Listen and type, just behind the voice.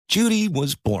Judy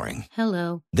was boring.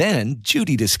 Hello. Then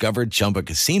Judy discovered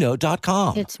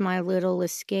ChumbaCasino.com. It's my little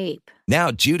escape. Now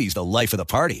Judy's the life of the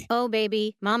party. Oh,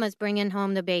 baby, mama's bringing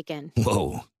home the bacon.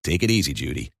 Whoa, take it easy,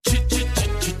 Judy.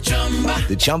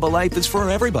 The Chumba life is for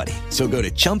everybody. So go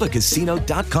to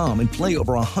ChumbaCasino.com and play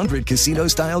over 100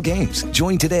 casino-style games.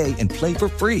 Join today and play for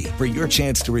free for your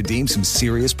chance to redeem some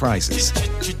serious prizes.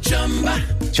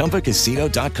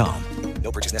 ChumbaCasino.com.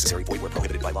 No purchase necessary. Void where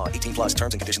prohibited by law. 18 plus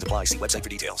terms and conditions apply. See website for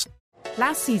details.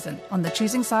 Last season on the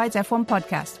Choosing Sides F1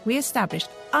 podcast, we established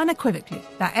unequivocally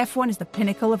that F1 is the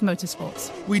pinnacle of motorsports.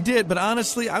 We did, but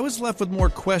honestly, I was left with more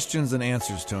questions than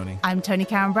answers, Tony. I'm Tony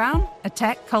Karen Brown, a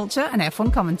tech, culture, and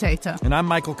F1 commentator. And I'm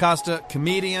Michael Costa,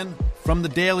 comedian from The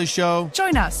Daily Show.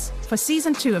 Join us for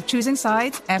Season 2 of Choosing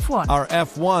Sides F1. Our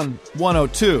F1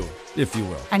 102, if you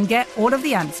will. And get all of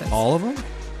the answers. All of them?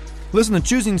 Listen to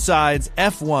Choosing Sides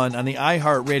F1 on the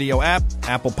iHeartRadio app,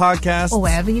 Apple Podcasts, or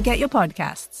wherever you get your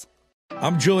podcasts.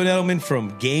 I'm Julian Edelman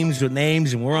from Games with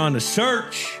Names, and we're on a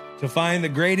search to find the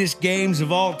greatest games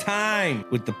of all time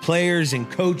with the players and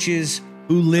coaches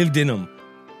who lived in them.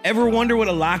 Ever wonder what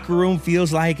a locker room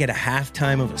feels like at a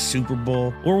halftime of a Super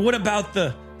Bowl? Or what about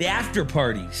the after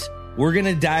parties? We're going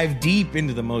to dive deep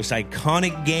into the most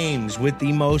iconic games with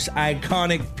the most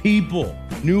iconic people.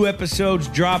 New episodes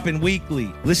dropping weekly.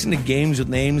 Listen to Games with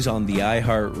Names on the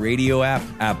iHeartRadio app,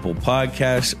 Apple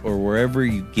Podcasts, or wherever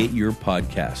you get your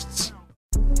podcasts.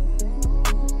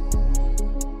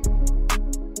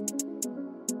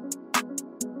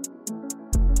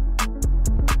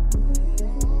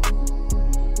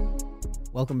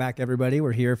 Welcome back, everybody.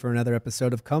 We're here for another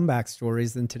episode of Comeback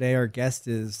Stories, and today our guest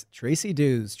is Tracy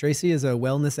Dews. Tracy is a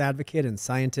wellness advocate and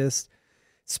scientist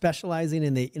specializing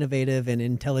in the innovative and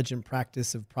intelligent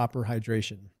practice of proper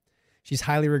hydration. She's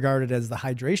highly regarded as the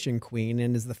hydration queen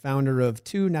and is the founder of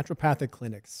 2 naturopathic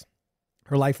clinics.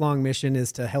 Her lifelong mission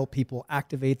is to help people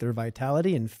activate their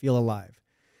vitality and feel alive.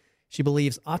 She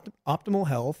believes optimal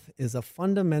health is a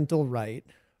fundamental right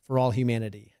for all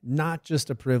humanity, not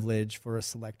just a privilege for a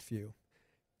select few.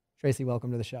 Tracy, welcome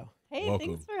to the show. Hey, Welcome.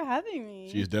 Thanks for having me.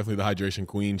 She is definitely the hydration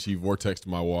queen. She vortexed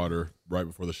my water right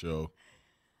before the show.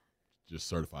 Just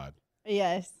certified.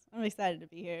 Yes, I'm excited to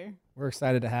be here. We're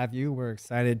excited to have you. We're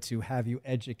excited to have you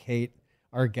educate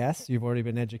our guests. You've already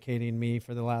been educating me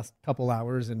for the last couple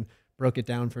hours and broke it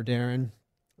down for Darren.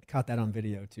 I caught that on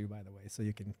video too, by the way, so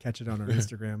you can catch it on our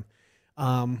Instagram.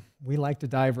 We like to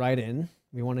dive right in.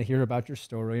 We want to hear about your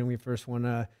story, and we first want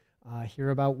to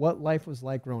hear about what life was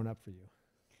like growing up for you.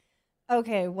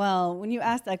 Okay, well, when you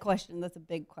ask that question, that's a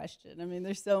big question. I mean,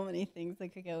 there's so many things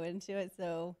that could go into it.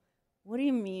 So what do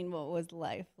you mean, what was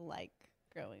life like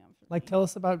growing up for me? Tell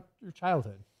us about your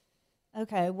childhood.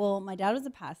 Okay, well, my dad was a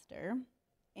pastor,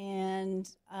 and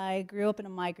I grew up in a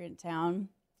migrant town.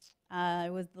 I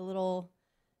was the little,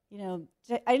 I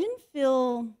didn't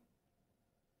feel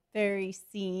very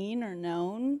seen or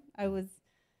known. I was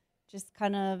just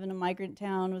kind of in a migrant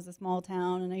town. It was a small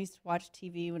town, and I used to watch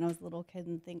TV when I was a little kid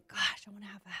and think, gosh, I want to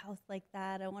have a house like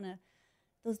that.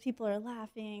 Those people are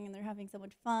laughing, and they're having so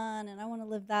much fun, and I want to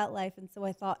live that life. And so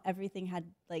I thought everything had,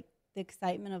 the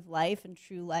excitement of life and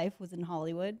true life was in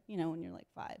Hollywood, when you're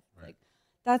 5. Right.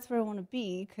 That's where I want to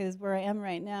be, because where I am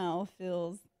right now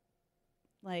feels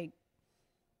like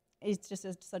it's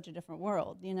just such a different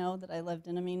world, that I lived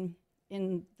in. I mean,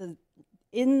 in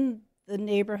the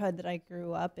neighborhood that I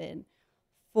grew up in,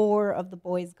 4 of the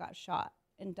boys got shot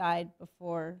and died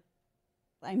before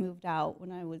I moved out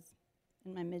when I was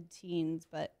in my mid-teens.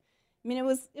 But I mean, it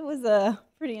was a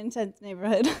pretty intense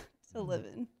neighborhood to live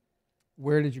in.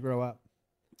 Where did you grow up?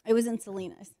 It was in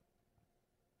Salinas.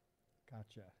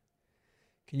 Gotcha.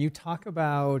 Can you talk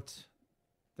about,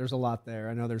 there's a lot there,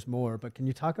 I know there's more, but can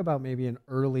you talk about maybe an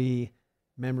early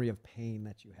memory of pain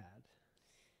that you had?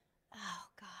 Oh,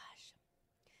 gosh.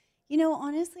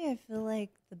 Honestly, I feel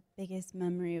like the biggest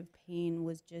memory of pain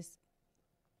was just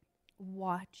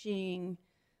watching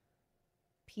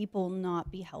people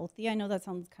not be healthy. I know that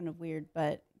sounds kind of weird,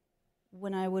 but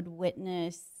when I would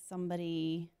witness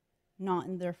somebody not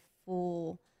in their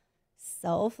full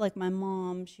self, like my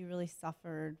mom, she really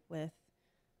suffered with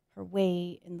her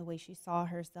weight and the way she saw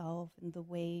herself and the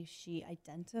way she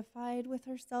identified with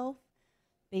herself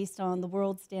based on the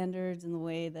world standards and the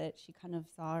way that she kind of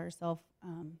saw herself.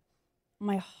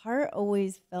 My heart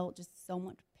always felt just so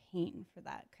much pain for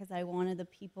that, because I wanted the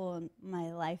people in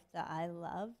my life that I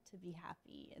love to be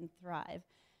happy and thrive.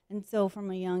 And so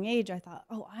from a young age, I thought,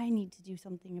 I need to do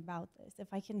something about this. If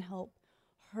I can help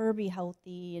her be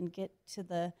healthy and get to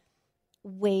the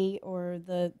weight or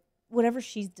the whatever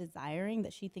she's desiring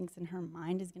that she thinks in her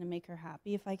mind is going to make her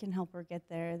happy, if I can help her get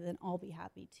there, then I'll be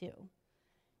happy too.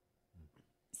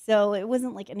 So it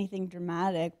wasn't like anything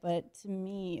dramatic, but to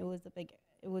me, it was a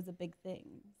big thing.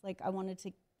 It's like I wanted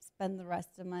to spend the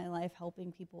rest of my life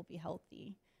helping people be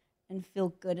healthy and feel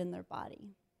good in their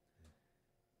body.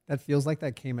 That feels like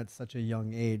that came at such a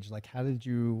young age. Like, how did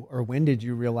you, or when did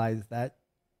you realize that?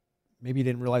 Maybe you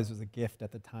didn't realize it was a gift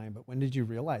at the time, but when did you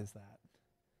realize that?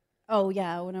 Oh,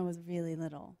 yeah, when I was really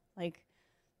little. Like,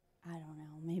 I don't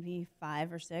know, maybe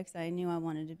 5 or 6, I knew I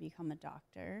wanted to become a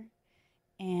doctor.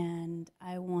 And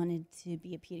I wanted to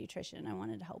be a pediatrician. I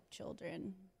wanted to help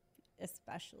children,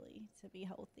 especially, to be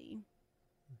healthy.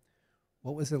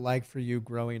 What was it like for you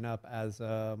growing up as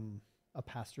a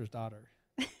pastor's daughter?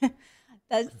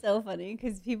 That's so funny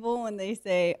because people, when they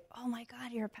say, "Oh my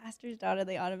God, you're a pastor's daughter,"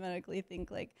 they automatically think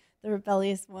like the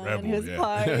rebellious one Rebel, who's yeah.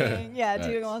 partying, Facts.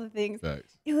 doing all the things.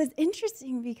 Facts. It was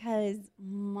interesting because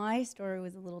my story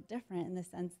was a little different in the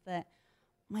sense that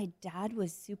my dad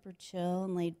was super chill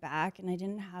and laid back, and I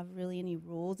didn't have really any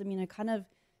rules. I mean, I kind of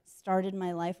started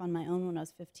my life on my own when I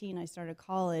was 15. I started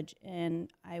college, and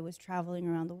I was traveling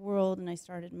around the world, and I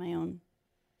started my own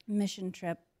mission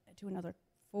trip to another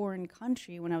foreign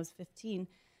country when I was 15.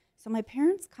 So my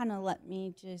parents kind of let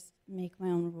me just make my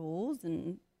own rules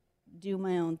and do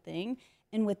my own thing.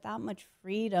 And with that much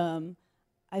freedom,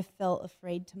 I felt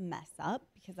afraid to mess up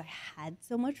because I had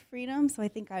so much freedom. So I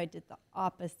think I did the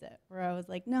opposite, where I was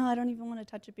like, no, I don't even want to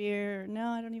touch a beer. Or, no,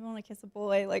 I don't even want to kiss a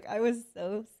boy. Like, I was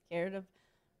so scared of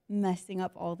messing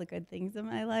up all the good things in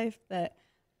my life that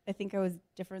I think I was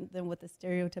different than what the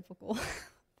stereotypical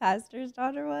pastor's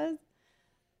daughter was.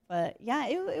 But yeah,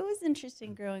 it was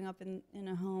interesting growing up in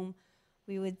a home.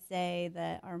 We would say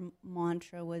that our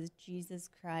mantra was Jesus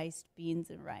Christ, beans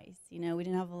and rice. You know, we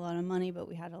didn't have a lot of money, but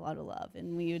we had a lot of love.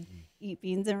 And we would eat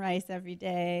beans and rice every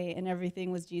day, and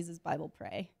everything was Jesus, Bible,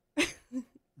 pray.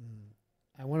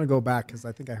 I want to go back because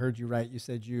I think I heard you right. You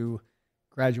said you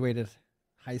graduated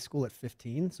high school at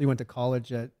 15. So you went to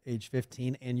college at age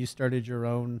 15, and you started your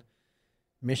own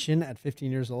mission at 15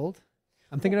 years old.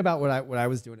 I'm thinking about what I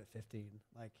was doing at 15.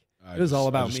 Like, it was all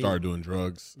about I just me. started doing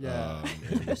drugs. Yeah.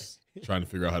 And was trying to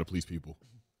figure out how to please people.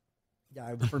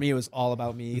 Yeah, for me, it was all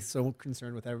about me. So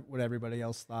concerned with what everybody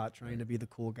else thought, trying to be the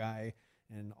cool guy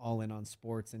and all in on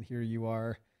sports. And here you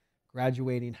are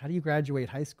graduating. How do you graduate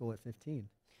high school at 15?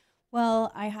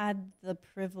 Well, I had the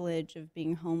privilege of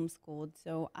being homeschooled,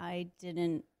 so I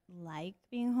didn't like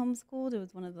being homeschooled. It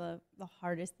was one of the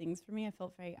hardest things for me. I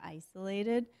felt very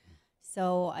isolated.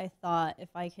 So I thought if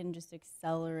I can just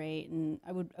accelerate, and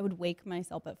I would wake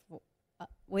myself up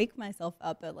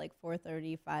at like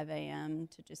 4:30, 5 a.m.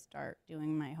 to just start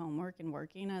doing my homework and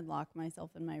working. I'd lock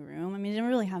myself in my room. I mean, I didn't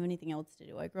really have anything else to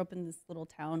do. I grew up in this little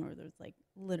town where there's like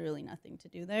literally nothing to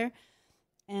do there.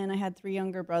 And I had 3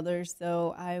 younger brothers,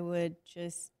 so I would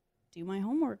just do my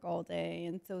homework all day.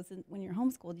 And so when you're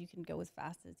homeschooled, you can go as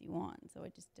fast as you want. So I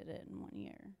just did it in 1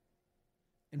 year.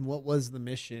 And what was the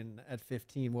mission at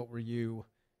 15? What were you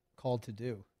called to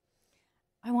do?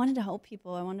 I wanted to help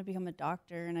people. I wanted to become a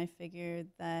doctor, and I figured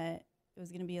that it was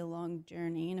going to be a long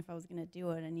journey, and if I was going to do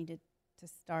it, I needed to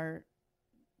start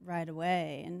right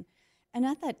away. And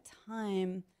at that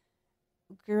time,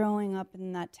 growing up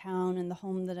in that town and the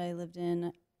home that I lived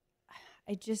in,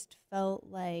 I just felt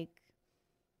like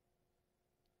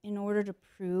in order to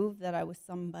prove that I was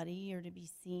somebody or to be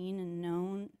seen and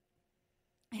known,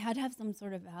 I had to have some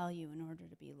sort of value in order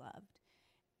to be loved.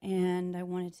 And I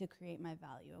wanted to create my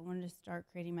value. I wanted to start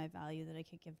creating my value that I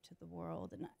could give to the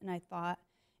world. And I thought,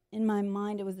 in my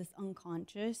mind, it was this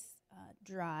unconscious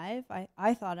drive.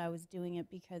 I thought I was doing it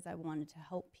because I wanted to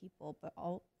help people. But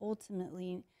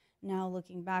ultimately, now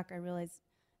looking back, I realized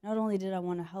not only did I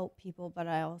want to help people, but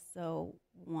I also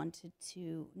wanted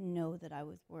to know that I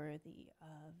was worthy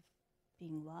of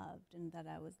being loved and that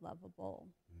I was lovable.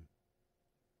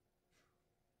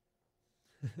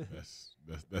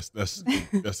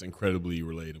 That's incredibly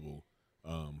relatable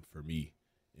for me,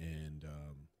 and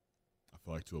I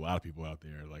feel like to a lot of people out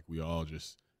there, like we all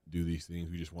just do these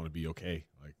things. We just want to be okay.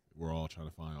 Like we're all trying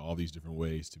to find all these different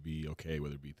ways to be okay,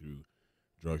 whether it be through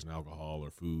drugs and alcohol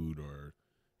or food or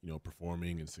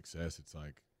performing and success. It's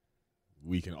like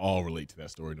we can all relate to that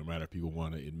story, no matter if people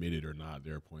want to admit it or not.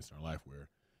 There are points in our life where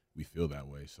we feel that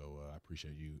way. So I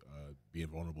appreciate you being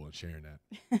vulnerable and sharing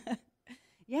that.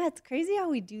 Yeah, it's crazy how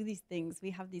we do these things.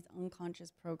 We have these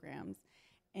unconscious programs,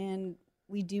 and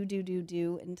we do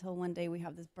until one day we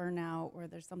have this burnout or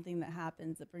there's something that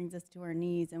happens that brings us to our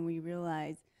knees, and we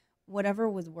realize whatever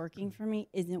was working for me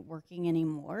isn't working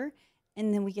anymore.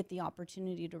 And then we get the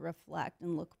opportunity to reflect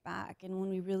and look back. And when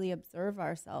we really observe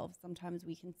ourselves, sometimes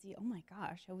we can see, oh my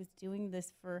gosh, I was doing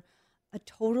this for a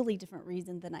totally different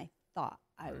reason than I thought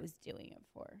I was doing it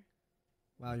for.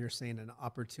 Wow, you're saying an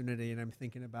opportunity, and I'm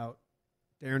thinking about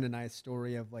Darren and I's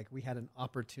story of like we had an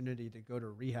opportunity to go to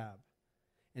rehab.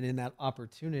 And in that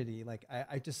opportunity, like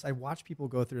I watch people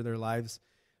go through their lives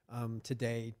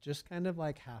today just kind of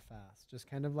like half-assed, just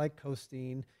kind of like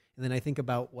coasting. And then I think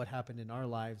about what happened in our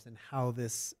lives and how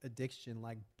this addiction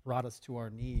like brought us to our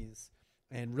knees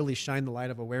and really shined the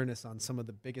light of awareness on some of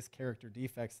the biggest character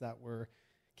defects that were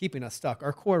keeping us stuck,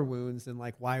 our core wounds, and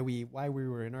like why we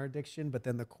were in our addiction, but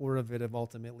then the core of it of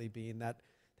ultimately being that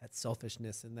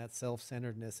selfishness and that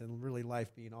self-centeredness and really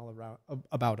life being all around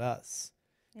about us.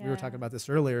 Yeah. We were talking about this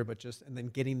earlier, but and then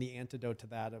getting the antidote to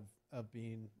that of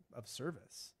being of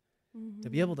service. Mm-hmm. To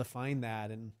be able to find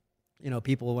that, and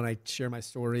people, when I share my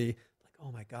story, like,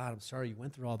 oh my God, I'm sorry you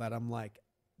went through all that. I'm like,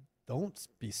 don't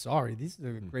be sorry. These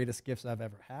are the greatest gifts I've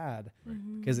ever had,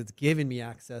 because it's given me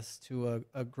access to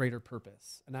a greater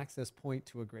purpose, an access point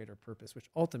to a greater purpose, which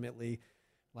ultimately,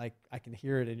 like I can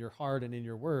hear it in your heart and in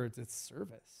your words, it's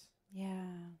service. Yeah,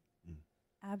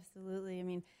 absolutely. I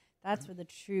mean, that's where the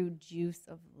true juice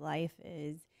of life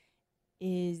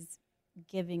is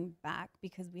giving back,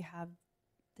 because we have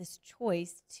this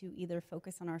choice to either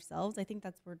focus on ourselves. I think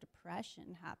that's where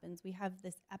depression happens. We have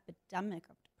this epidemic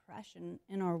of depression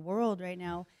in our world right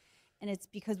now, and it's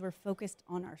because we're focused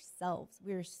on ourselves.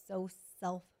 We're so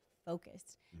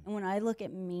self-focused. And when I look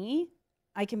at me,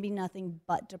 I can be nothing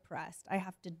but depressed. I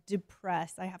have to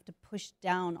depress. I have to push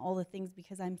down all the things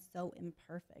because I'm so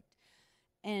imperfect.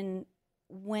 And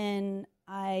when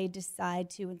I decide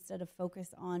to, instead of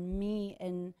focus on me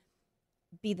and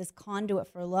be this conduit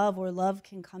for love, where love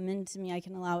can come into me, I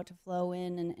can allow it to flow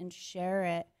in and share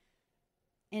it,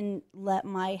 and let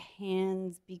my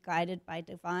hands be guided by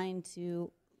divine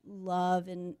to love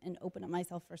and open up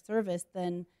myself for service,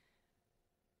 then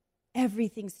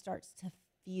everything starts to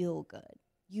feel good.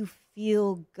 You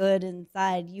feel good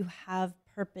inside. You have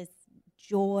purpose.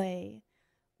 Joy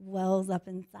wells up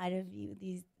inside of you.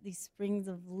 These springs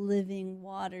of living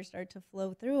water start to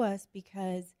flow through us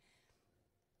because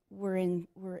we're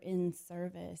in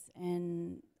service.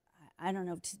 And I don't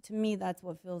know, to me, that's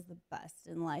what feels the best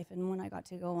in life. And when I got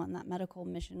to go on that medical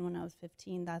mission when I was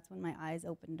 15, that's when my eyes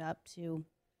opened up to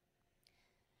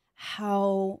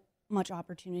how much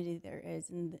opportunity there is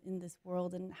in this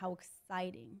world, and how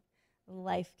exciting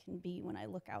life can be when I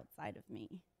look outside of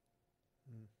me.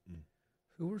 Mm-hmm.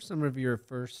 Who were some of your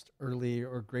first, early,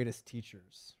 or greatest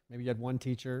teachers? Maybe you had one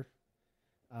teacher,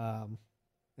 and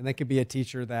that could be a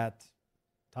teacher that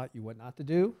taught you what not to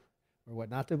do or what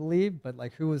not to believe, but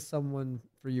like, who was someone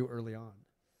for you early on?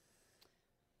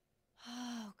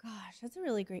 Oh gosh, that's a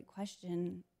really great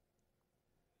question.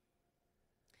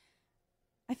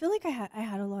 I feel like I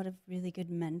had a lot of really good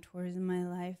mentors in my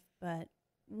life, but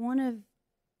one of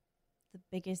the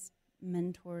biggest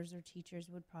mentors or teachers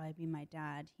would probably be my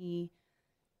dad. He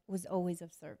was always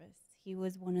of service. He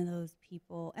was one of those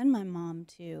people, and my mom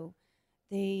too.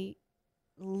 They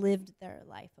lived their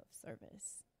life of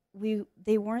service.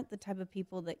 They weren't the type of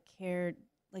people that cared.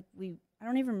 I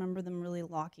don't even remember them really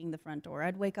locking the front door.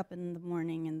 I'd wake up in the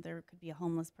morning and there could be a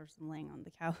homeless person laying on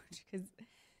the couch, because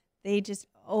they just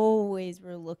always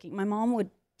were looking. My mom would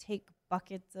take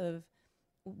buckets of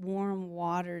warm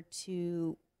water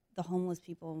to the homeless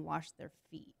people and wash their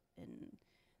feet and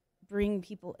bring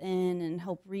people in and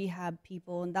help rehab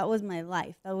people. And that was my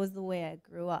life. That was the way I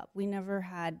grew up. We never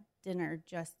had dinner,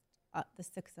 just the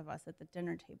six of us at the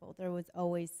dinner table. There was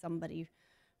always somebody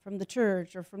from the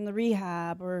church or from the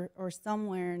rehab or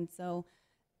somewhere. And so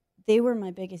they were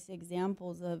my biggest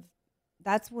examples of,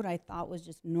 that's what I thought was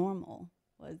just normal,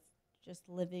 was just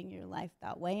living your life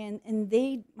that way.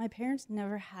 And my parents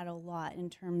never had a lot in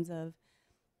terms of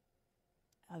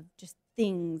just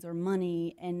things or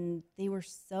money, and they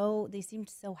seemed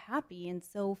so happy and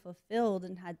so fulfilled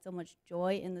and had so much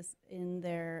joy in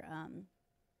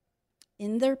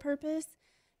their purpose,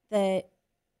 that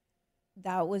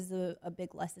was a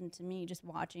big lesson to me. Just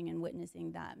watching and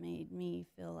witnessing that made me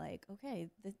feel like, okay,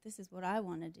 this is what I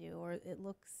want to do, or it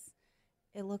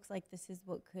looks like this is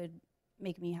what could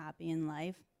make me happy in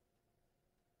life.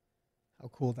 How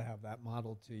cool to have that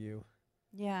modeled to you.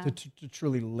 Yeah. To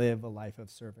truly live a life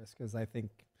of service, because I think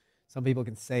some people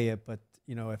can say it, but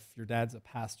if your dad's a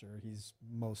pastor, he's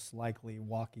most likely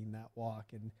walking that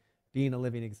walk and being a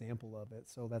living example of it.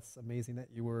 So that's amazing that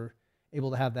you were able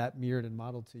to have that mirrored and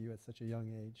modeled to you at such a young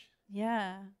age.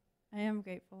 Yeah, I am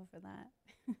grateful for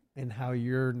that. And how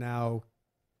you're now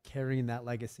carrying that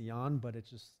legacy on, but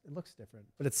it looks different,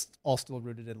 but it's all still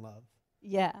rooted in love.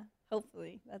 Yeah,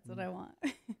 hopefully that's what I want.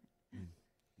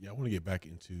 Yeah, I want to get back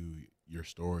into your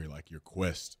story, like your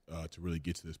quest to really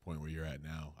get to this point where you're at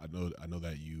now. I know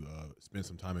that you spent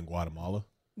some time in Guatemala.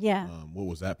 Yeah. What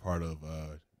was that part of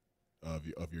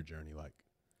your journey like?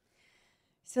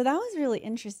 So that was really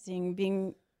interesting,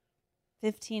 being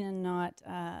 15 and not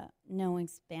knowing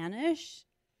Spanish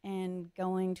and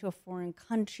going to a foreign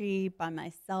country by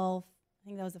myself. I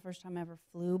think that was the first time I ever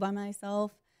flew by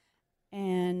myself.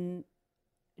 And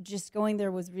just going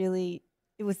there was really,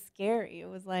 it was scary. It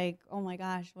was like, oh my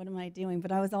gosh, what am I doing?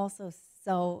 But I was also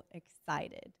so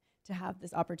excited to have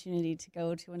this opportunity to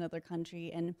go to another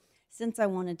country. And since I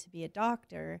wanted to be a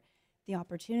doctor, the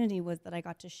opportunity was that I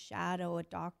got to shadow a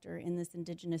doctor in this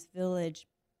indigenous village,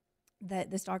 that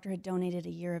this doctor had donated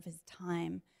a year of his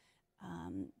time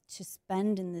to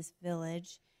spend in this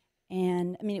village.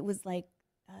 And I mean, it was like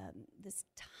this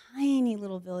tiny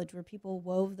little village where people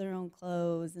wove their own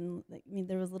clothes. And like, I mean,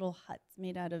 there was little huts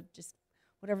made out of just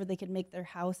whatever they could make their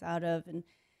house out of. And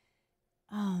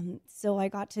so I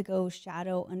got to go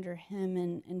shadow under him.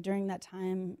 And during that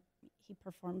time, he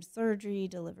performed surgery,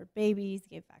 delivered babies,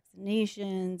 gave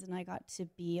vaccinations, and I got to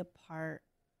be a part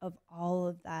of all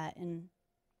of that. And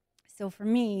so for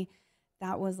me,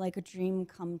 that was like a dream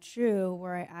come true,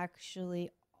 where I actually,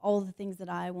 all the things that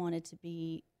I wanted to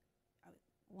be,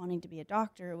 wanting to be a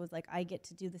doctor, it was like I get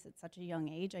to do this at such a young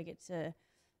age. I get to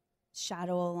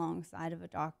shadow alongside of a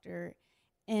doctor.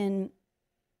 And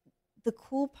the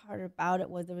cool part about it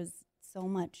was there was so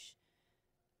much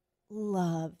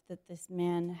love that this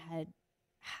man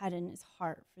had in his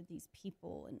heart for these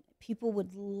people, and people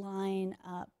would line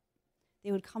up.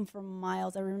 They would come from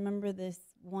miles. I remember this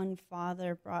one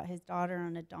father brought his daughter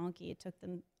on a donkey. It took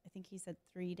them, I think he said,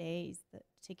 3 days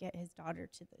to get his daughter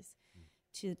to this,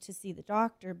 to see the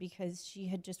doctor, because she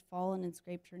had just fallen and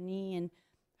scraped her knee, and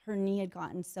her knee had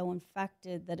gotten so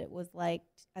infected that it was like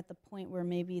at the point where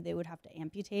maybe they would have to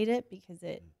amputate it, because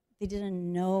they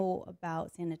didn't know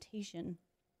about sanitation.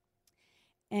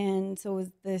 And so it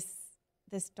was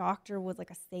this doctor was like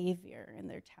a savior in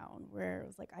their town, where it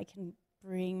was like, I can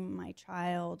bring my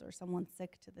child or someone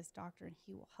sick to this doctor and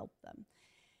he will help them.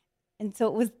 And so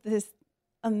it was this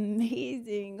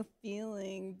amazing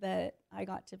feeling that I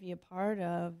got to be a part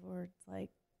of, where it's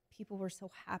like people were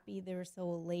so happy, they were so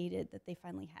elated that they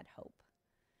finally had hope.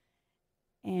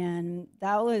 And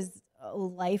that was a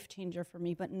life changer for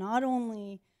me. But not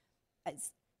only,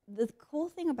 the cool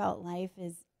thing about life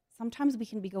is sometimes we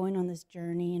can be going on this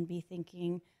journey and be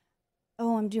thinking,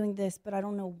 oh, I'm doing this, but I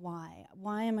don't know why.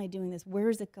 Why am I doing this? Where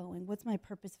is it going? What's my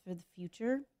purpose for the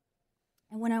future?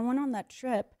 And when I went on that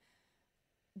trip,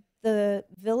 the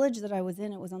village that I was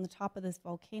in, it was on the top of this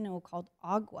volcano called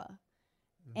Agua.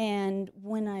 And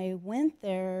when I went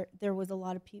there, there was a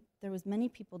lot of people, there was many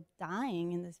people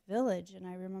dying in this village. And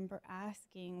I remember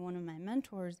asking one of my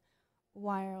mentors,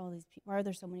 why are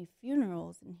there so many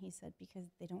funerals? And he said, because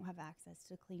they don't have access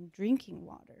to clean drinking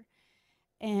water.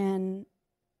 And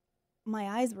my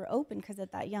eyes were open, because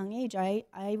at that young age, I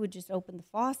would just open the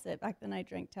faucet. Back then I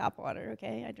drank tap water,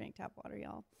 okay? I drank tap water,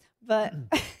 y'all. But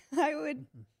I would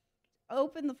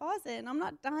open the faucet, and I'm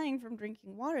not dying from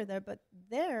drinking water there, but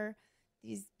there,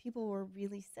 these people were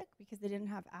really sick because they didn't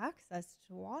have access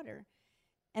to water.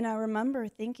 And I remember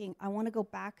thinking, I want to go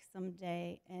back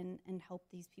someday and help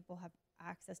these people have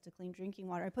access to clean drinking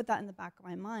water. I put that in the back of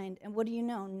my mind. And what do you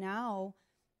know? Now,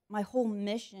 my whole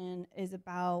mission is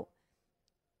about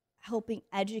helping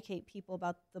educate people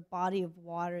about the body of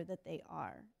water that they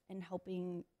are and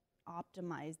helping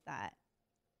optimize that.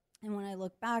 And when I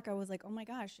look back, I was like, oh my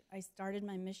gosh, I started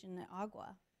my mission at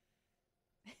Agua.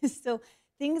 So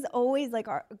things always, like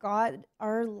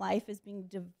our life is being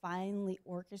divinely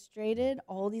orchestrated,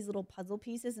 all these little puzzle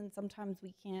pieces, and sometimes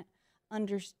we can't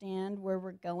understand where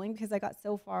we're going, because I got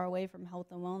so far away from health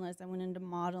and wellness. I went into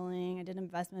modeling, I did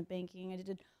investment banking, I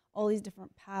did all these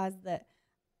different paths that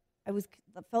I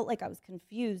felt like I was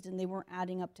confused and they weren't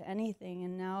adding up to anything.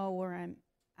 And now where I'm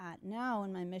at now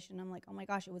in my mission, I'm like, oh my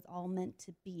gosh, it was all meant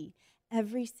to be.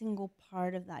 Every single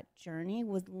part of that journey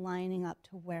was lining up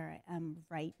to where I am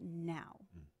right now.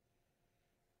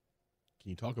 Can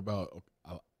you talk about,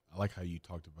 I like how you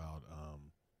talked about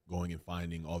going and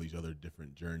finding all these other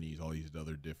different journeys, all these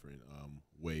other different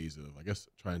ways of, I guess,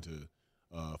 trying to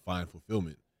find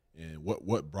fulfillment. And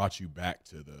what brought you back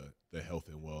to the health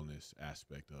and wellness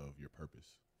aspect of your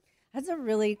purpose? That's a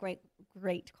really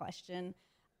great question.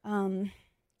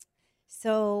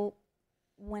 So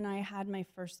when I had my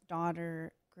first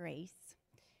daughter, Grace,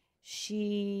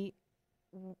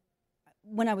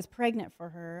 when I was pregnant for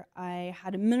her, I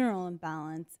had a mineral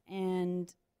imbalance,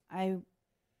 and I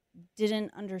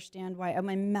didn't understand why.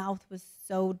 My mouth was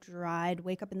so dry. I'd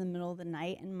wake up in the middle of the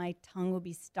night and my tongue would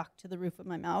be stuck to the roof of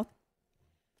my mouth.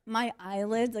 My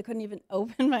eyelids, I couldn't even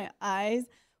open my eyes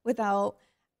without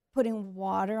putting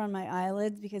water on my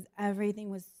eyelids because everything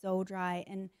was so dry.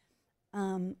 And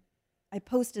I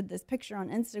posted this picture on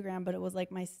Instagram, but it was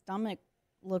like my stomach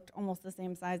looked almost the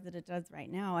same size that it does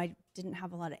right now. I didn't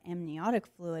have a lot of amniotic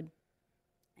fluid,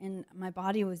 and my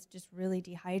body was just really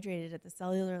dehydrated at the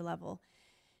cellular level.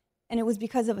 And it was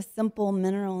because of a simple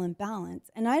mineral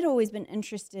imbalance. And I'd always been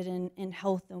interested in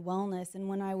health and wellness. And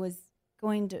when I was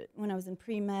in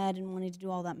pre-med and wanting to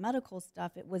do all that medical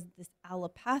stuff, it was this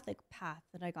allopathic path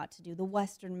that I got to do, the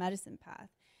Western medicine path.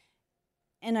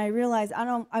 And I realized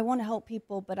I want to help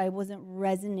people, but I wasn't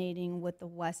resonating with the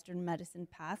Western medicine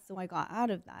path, so I got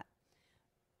out of that.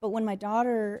 But when my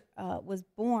daughter was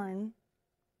born,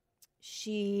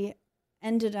 she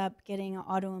ended up getting an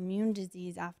autoimmune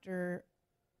disease after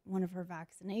one of her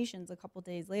vaccinations. A couple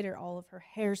days later, all of her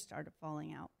hair started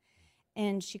falling out,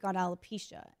 and she got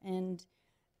alopecia. And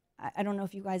I don't know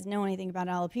if you guys know anything about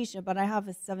alopecia, but I have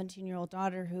a 17-year-old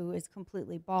daughter who is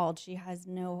completely bald. She has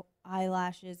no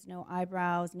eyelashes, no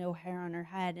eyebrows, no hair on her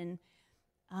head.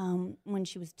 And when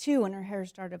she was 2 and her hair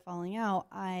started falling out,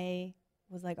 I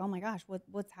was like, oh my gosh,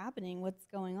 what's happening? What's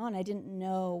going on? I didn't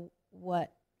know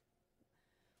what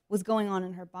was going on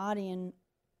in her body. And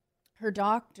her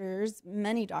doctors,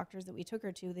 many doctors that we took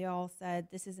her to, they all said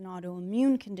this is an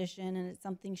autoimmune condition and it's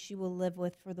something she will live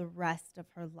with for the rest of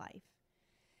her life.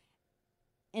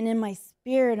 And in my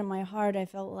spirit and my heart, I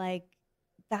felt like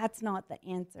that's not the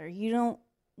answer. You don't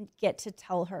get to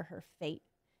tell her her fate.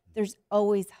 There's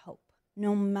always hope,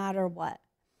 no matter what.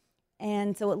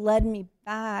 And so it led me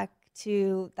back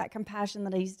to that compassion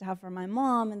that I used to have for my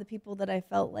mom and the people that I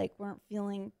felt like weren't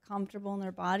feeling comfortable in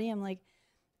their body. I'm like,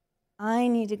 I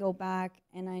need to go back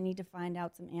and I need to find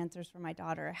out some answers for my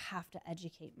daughter. I have to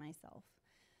educate myself.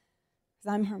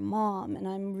 Because I'm her mom and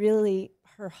I'm really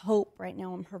her hope right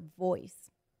now. I'm her voice.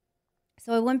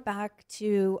 So I went back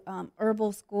to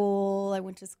herbal school. I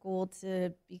went to school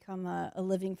to become a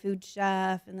living food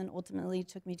chef, and then ultimately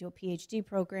took me to a PhD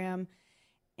program.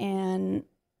 And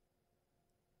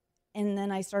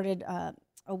then I started a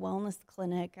wellness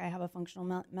clinic. I have a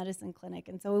functional medicine clinic.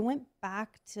 And so we went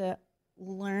back to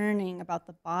learning about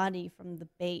the body from the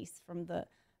base, from the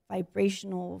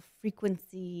vibrational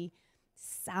frequency,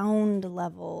 sound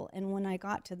level. And when I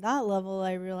got to that level,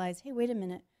 I realized, hey, wait a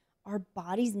minute. Our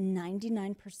body's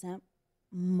 99%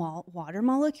 water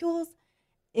molecules.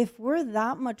 If we're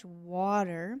that much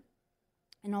water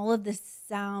and all of this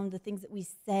sound, the things that we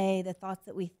say, the thoughts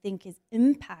that we think is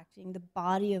impacting the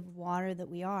body of water that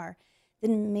we are,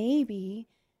 then maybe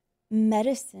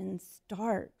medicine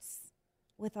starts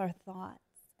with our thoughts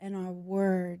and our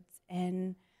words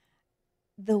and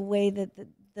the way that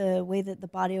the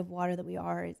body of water that we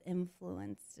are is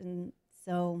influenced. And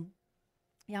so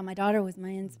yeah, my daughter was my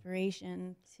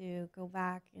inspiration to go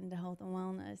back into health and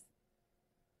wellness.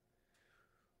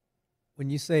 When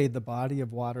you say the body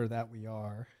of water that we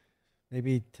are,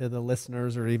 maybe to the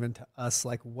listeners or even to us,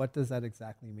 like what does that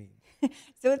exactly mean?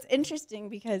 So it's interesting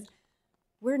because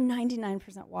we're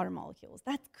 99% water molecules.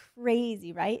 That's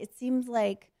crazy, right? It seems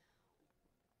like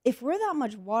if we're that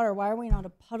much water, why are we not a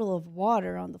puddle of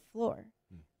water on the floor?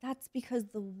 That's because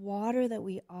the water that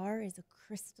we are is a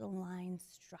crystalline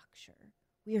structure.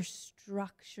 We are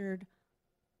structured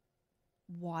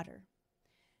water.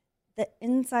 The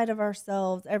inside of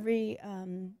ourselves, every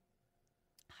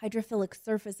hydrophilic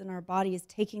surface in our body is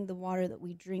taking the water that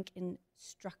we drink and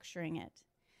structuring it.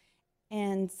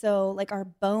 And so, like our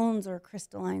bones are a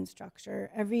crystalline structure.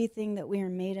 Everything that we are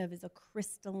made of is a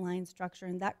crystalline structure,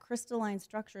 and that crystalline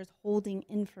structure is holding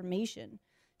information.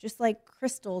 Just like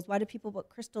crystals, why do people put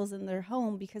crystals in their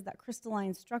home? Because that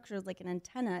crystalline structure is like an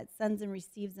antenna. It sends and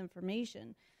receives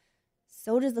information.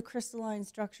 So does the crystalline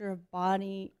structure of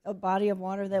a body of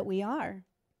water that we are.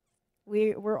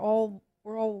 We're all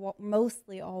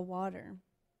mostly all water.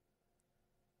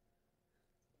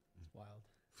 It's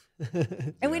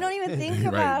wild. And we don't even think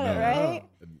about it, right?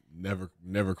 It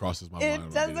never crosses my mind.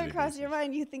 It doesn't cross your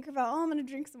mind. You think about, I'm going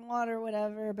to drink some water or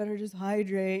whatever. I better just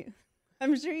hydrate.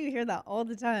 I'm sure you hear that all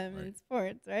the time in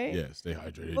sports, right? Yeah, stay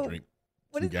hydrated, drink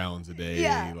 2 gallons a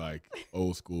day, like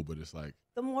old school, but it's like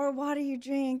the more water you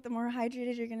drink, the more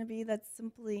hydrated you're going to be. That's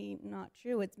simply not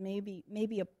true. It's maybe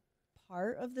a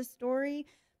part of the story,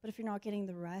 but if you're not getting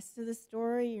the rest of the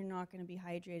story, you're not going to be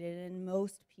hydrated. And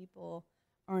most people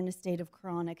are in a state of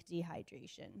chronic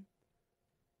dehydration.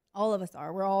 All of us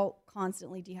are. We're all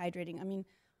constantly dehydrating. I mean,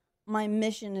 my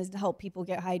mission is to help people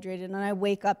get hydrated, and I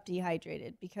wake up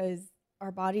dehydrated because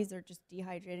our bodies are just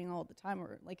dehydrating all the time.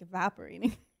 We're like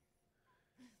evaporating.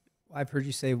 I've heard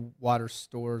you say water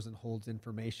stores and holds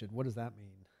information. What does that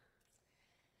mean?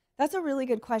 That's a really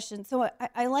good question. So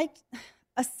I like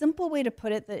a simple way to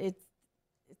put it that it's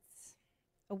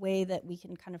a way that we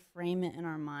can kind of frame it in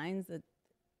our minds that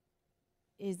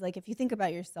is like, if you think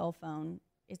about your cell phone,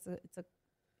 it's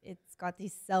got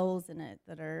these cells in it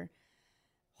that are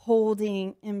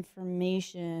holding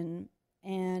information.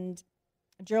 And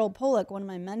Gerald Pollack, one of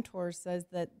my mentors, says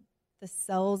that the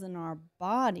cells in our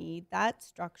body, that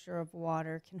structure of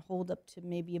water, can hold up to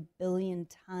maybe 1 billion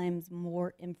times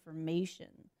more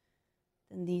information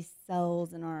than these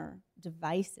cells in our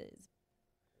devices.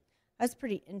 That's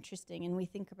pretty interesting. And we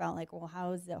think about, like, well,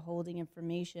 how is it holding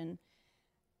information?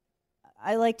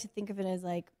 I like to think of it as,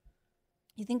 like,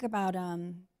 you think about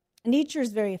nature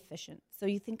is very efficient. So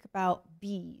you think about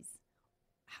bees.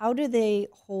 How do they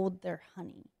hold their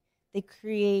honey? They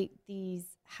create these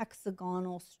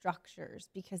hexagonal structures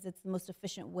because it's the most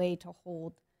efficient way to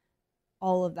hold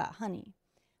all of that honey.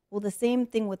 Well, the same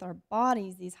thing with our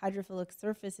bodies. These hydrophilic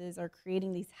surfaces are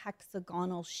creating these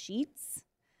hexagonal sheets.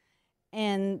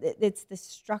 And it's the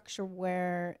structure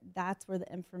where that's where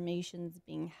the information's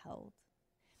being held.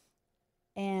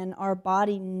 And our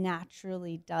body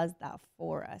naturally does that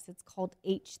for us. It's called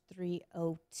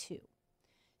H3O2.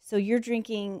 So you're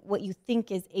drinking what you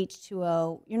think is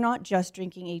H2O. You're not just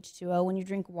drinking H2O. When you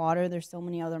drink water, there's so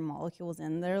many other molecules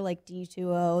in there, like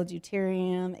D2O,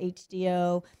 deuterium,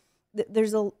 HDO.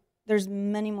 There's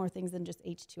many more things than just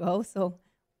H2O. So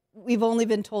we've only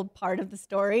been told part of the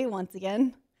story once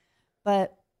again.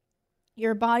 But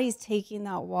your body's taking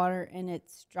that water and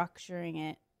it's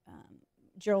structuring it.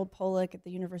 Gerald Pollack at the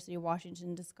University of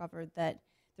Washington discovered that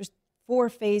there's 4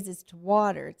 phases to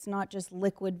water. It's not just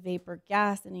liquid, vapor,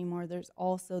 gas anymore. There's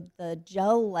also the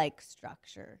gel-like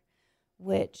structure,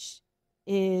 which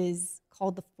is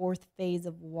called the 4th phase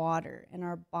of water. And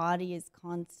our body is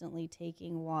constantly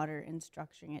taking water and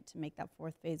structuring it to make that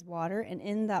 4th phase water. And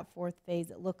in that 4th phase,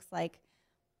 it looks like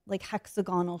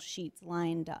hexagonal sheets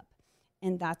lined up.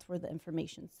 And that's where the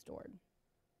information's stored.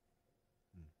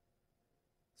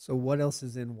 So what else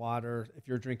is in water? If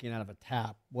you're drinking out of a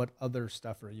tap, what other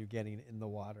stuff are you getting in the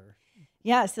water?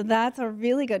 Yeah, so that's a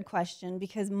really good question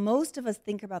because most of us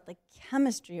think about the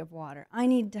chemistry of water. I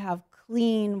need to have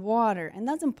clean water, and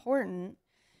that's important.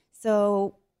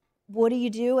 So what do you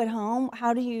do at home?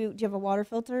 Do you have a water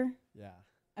filter? Yeah.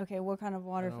 Okay, what kind of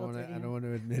water filter do you have? I don't want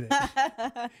to admit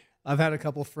it. I've had a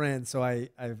couple friends, so I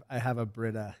have a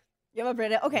Brita. You have a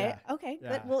Brita? Okay, Yeah. okay. Yeah.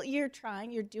 But, well, you're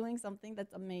doing something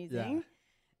that's amazing. Yeah.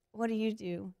 What do you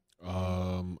do?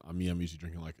 I'm usually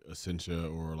drinking like Essentia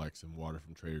or like some water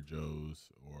from Trader Joe's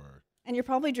or. And you're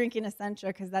probably drinking Essentia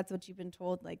because that's what you've been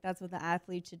told. Like, that's what the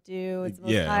athlete should do. It's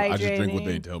most hydrating. I just drink what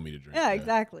they tell me to drink. Yeah,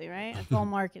 exactly, right? It's all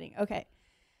marketing. Okay.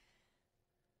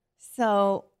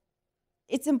 So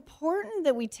it's important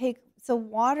that we so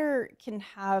water can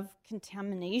have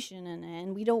contamination in it,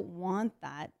 and we don't want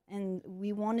that. And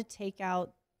we want to take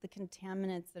out the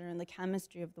contaminants that are in the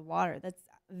chemistry of the water. That's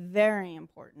very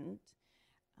important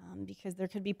because there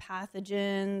could be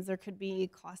pathogens, there could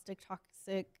be caustic,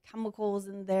 toxic chemicals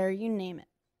in there, you name it.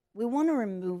 We want to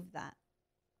remove that.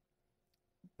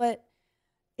 But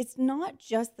it's not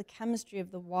just the chemistry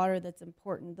of the water that's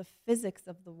important. The physics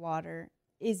of the water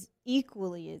is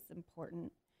equally as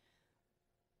important.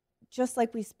 Just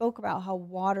like we spoke about how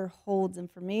water holds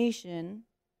information,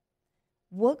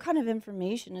 what kind of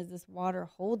information is this water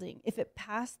holding? If it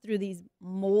passed through these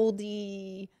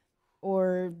moldy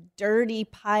or dirty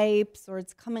pipes, or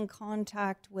it's come in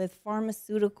contact with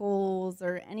pharmaceuticals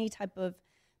or any type of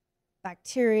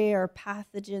bacteria or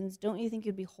pathogens, don't you think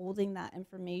you'd be holding that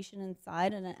information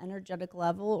inside at an energetic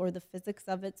level, or the physics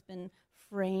of it's been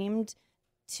framed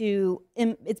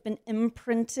it's been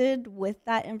imprinted with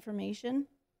that information?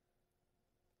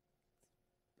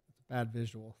 Bad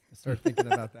visual. I start thinking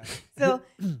about that. So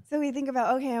we think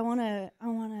about, okay, I want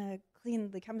to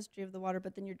clean the chemistry of the water,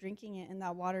 but then you're drinking it, and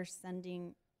that water's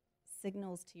sending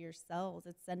signals to your cells.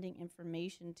 It's sending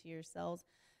information to your cells.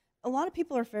 A lot of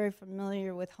people are very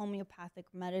familiar with homeopathic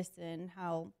medicine,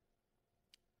 how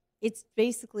it's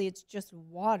just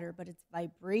water, but it's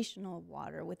vibrational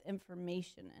water with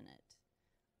information in it.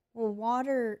 Well,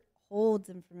 water holds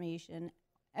information,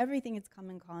 everything it's come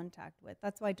in contact with.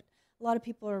 That's why a lot of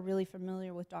people are really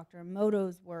familiar with Dr.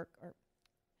 Emoto's work, or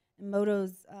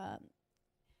Emoto's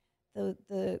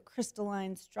the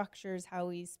crystalline structures, how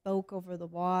he spoke over the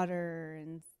water,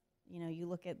 and you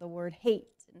look at the word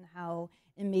hate and how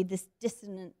it made this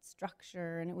dissonant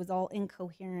structure and it was all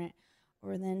incoherent.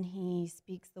 Or then he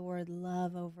speaks the word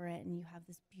love over it and you have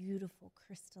this beautiful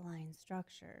crystalline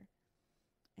structure.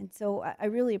 And so I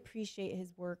really appreciate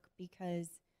his work because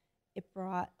it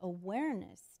brought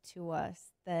awareness to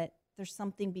us that there's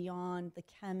something beyond the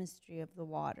chemistry of the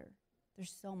water.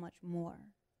 There's so much more.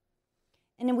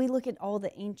 And then we look at all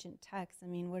the ancient texts. I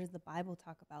mean, what does the Bible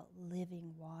talk about?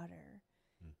 Living water.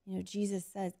 You know, Jesus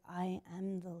says, I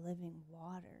am the living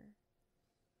water.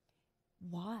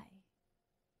 Why?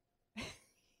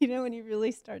 You know, when you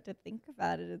really start to think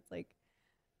about it, it's like,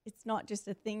 it's not just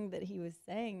a thing that he was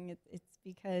saying. It's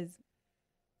because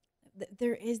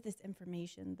there is this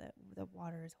information that the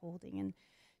water is holding. And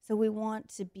so we want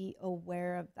to be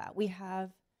aware of that. We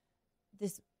have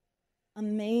this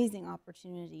amazing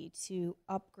opportunity to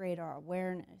upgrade our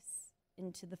awareness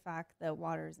into the fact that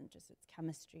water isn't just its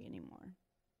chemistry anymore.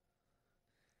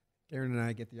 Darren and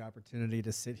I get the opportunity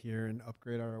to sit here and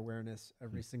upgrade our awareness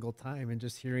every single time. And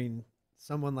just hearing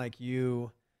someone like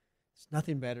you, it's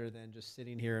nothing better than just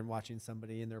sitting here and watching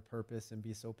somebody in their purpose and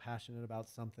be so passionate about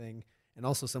something. And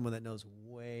also someone that knows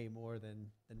way more than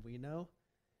we know.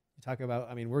 You talk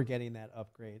about, I mean, we're getting that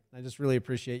upgrade. I just really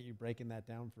appreciate you breaking that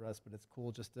down for us. But it's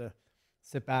cool just to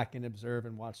sit back and observe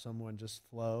and watch someone just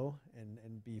flow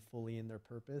and be fully in their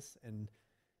purpose. And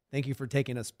thank you for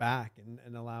taking us back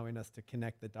and allowing us to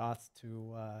connect the dots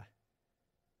to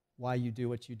why you do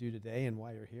what you do today and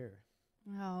why you're here.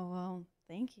 Oh, well,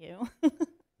 thank you.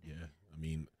 Yeah, I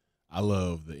mean, I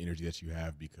love the energy that you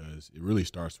have because it really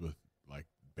starts with like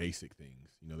basic things.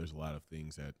 You know, there's a lot of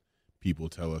things that people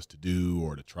tell us to do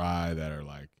or to try that are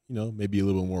like, you know, maybe a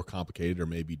little more complicated or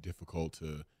maybe difficult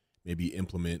to maybe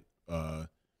implement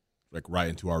like right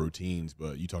into our routines.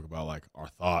 But you talk about like our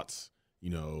thoughts, you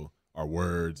know, our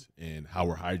words and how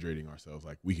we're hydrating ourselves.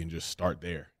 Like we can just start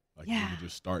there. Like we can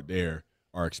just start there.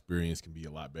 Our experience can be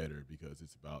a lot better because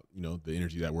it's about, you know, the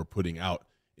energy that we're putting out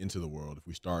into the world. If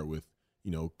we start with,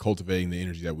 you know, cultivating the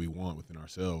energy that we want within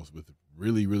ourselves with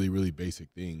really, really, really basic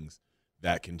things,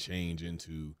 that can change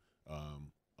into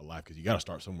a life, because you got to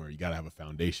start somewhere. You got to have a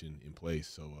foundation in place.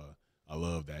 So I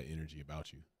love that energy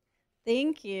about you.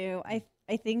 Thank you. I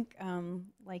think,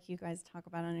 like you guys talk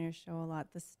about on your show a lot,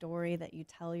 the story that you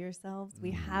tell yourselves.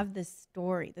 We have this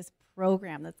story, this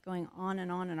program that's going on in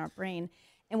our brain,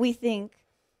 and we think,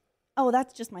 oh,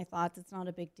 that's just my thoughts. It's not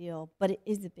a big deal. But it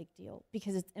is a big deal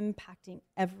because it's impacting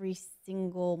every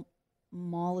single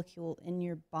molecule in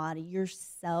your body. Your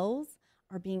cells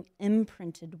are being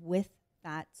imprinted with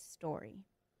that story.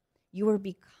 You are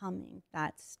becoming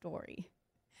that story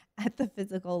at the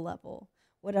physical level.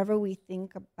 Whatever we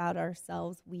think about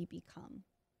ourselves, we become.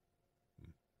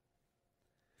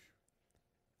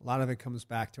 A lot of it comes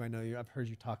back to, I've heard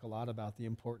you talk a lot about the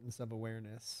importance of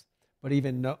awareness, but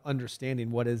even understanding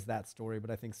what is that story.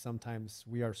 But I think sometimes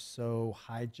we are so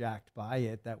hijacked by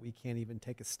it that we can't even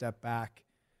take a step back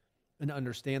and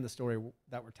understand the story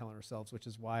that we're telling ourselves, which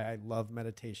is why I love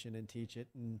meditation and teach it,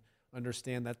 and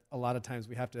understand that a lot of times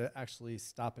we have to actually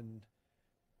stop and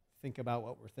think about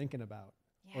what we're thinking about,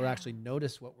 or actually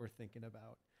notice what we're thinking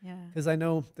about. Yeah. Because I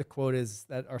know the quote is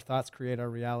that our thoughts create our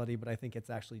reality, but I think it's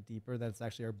actually deeper, that it's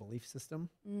actually our belief system.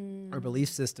 Our belief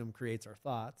system creates our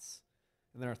thoughts,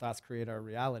 and then our thoughts create our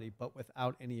reality, but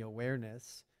without any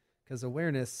awareness, because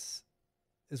awareness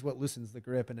is what loosens the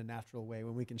grip in a natural way.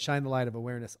 When we can shine the light of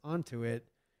awareness onto it,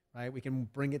 right, we can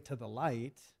bring it to the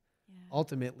light.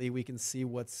 Ultimately, we can see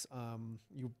what's,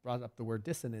 you brought up the word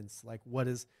dissonance, like what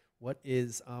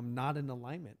is not in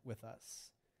alignment with us.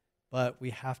 But we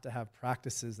have to have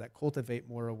practices that cultivate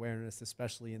more awareness,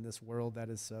 especially in this world that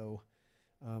is so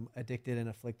addicted and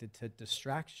afflicted to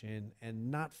distraction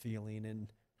and not feeling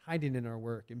and hiding in our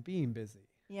work and being busy.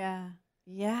 Yeah,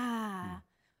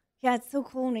 it's so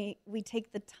cool when we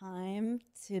take the time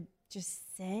to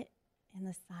just sit in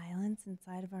the silence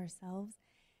inside of ourselves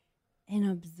and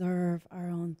observe our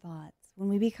own thoughts. When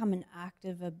we become an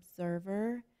active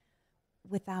observer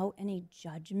without any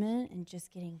judgment and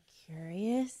just getting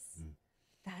curious,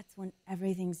 that's when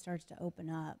everything starts to open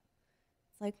up.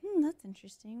 It's like, that's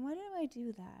interesting. Why did I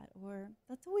do that? Or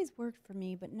that's always worked for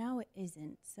me, but now it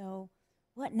isn't. So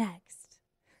what next?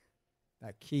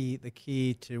 The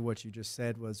key to what you just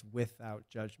said was without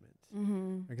judgment.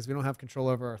 Because we don't have control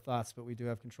over our thoughts, but we do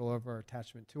have control over our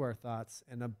attachment to our thoughts.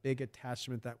 And a big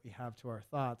attachment that we have to our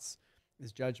thoughts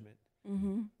is judgment.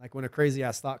 Like when a crazy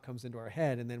ass thought comes into our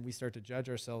head and then we start to judge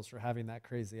ourselves for having that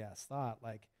crazy ass thought,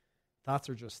 like thoughts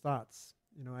are just thoughts.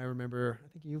 You know, I remember, I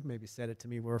think you've maybe said it to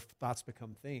me, where thoughts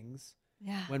become things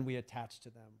when we attach to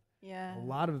them. Yeah. A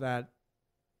lot of that,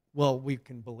 well, we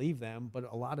can believe them, but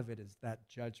a lot of it is that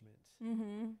judgment,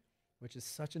 which is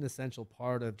such an essential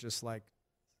part of just like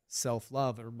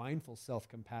self-love or mindful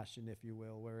self-compassion, if you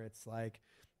will, where it's like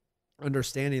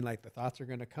understanding like the thoughts are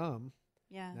going to come.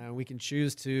 Yeah. Now we can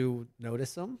choose to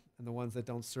notice them, and the ones that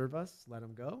don't serve us, let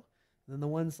them go. And then the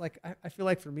ones like, I feel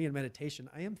like for me in meditation,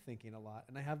 I am thinking a lot.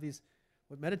 And I have these,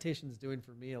 what meditation is doing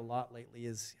for me a lot lately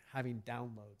is having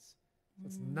downloads.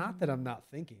 It's not that I'm not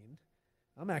thinking.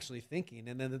 I'm actually thinking.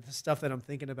 And then the stuff that I'm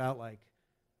thinking about, like,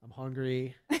 I'm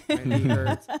hungry, my knee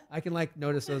hurts, I can, like,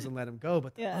 notice those and let them go.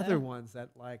 But the other ones that,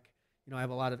 like, you know, I have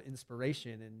a lot of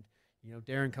inspiration, and, you know,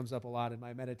 Darren comes up a lot in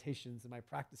my meditations and my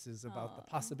practices about the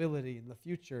possibility and the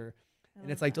future. And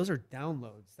it's like, those are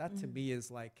downloads. That to me is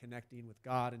like connecting with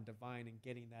God and divine and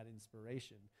getting that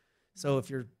inspiration. So if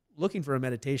you're looking for a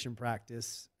meditation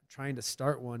practice, trying to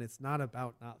start one, it's not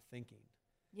about not thinking.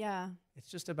 Yeah. It's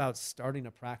just about starting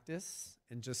a practice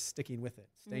and just sticking with it,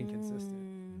 staying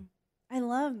consistent. I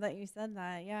love that you said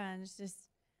that. Yeah. And it's just,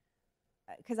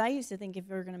 because I used to think if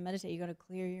you're going to meditate, you got to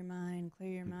clear your mind.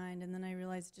 And then I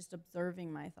realized just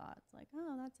observing my thoughts, like,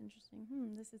 oh, that's interesting.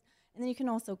 This is, and then you can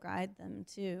also guide them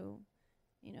too.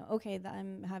 You know, okay,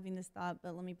 I'm having this thought,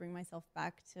 but let me bring myself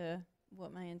back to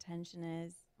what my intention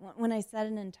is. When I set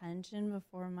an intention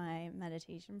before my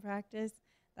meditation practice,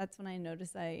 that's when I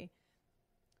notice I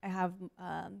have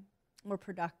more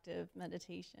productive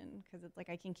meditation, because it's like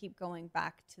I can keep going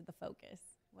back to the focus,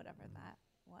 whatever that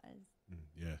was.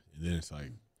 Yeah, and then it's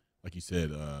like you said,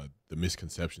 the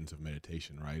misconceptions of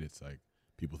meditation, right? It's like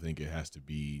people think it has to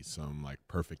be some like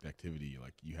perfect activity,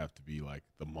 like you have to be like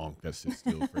the monk that sits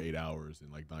still for 8 hours,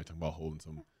 and like not talking about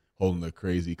holding the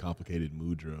crazy complicated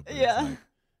mudra. But it's like,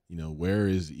 you know, where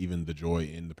is even the joy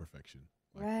in the perfection?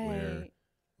 Like where,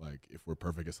 like if we're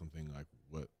perfect at something, like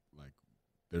what, like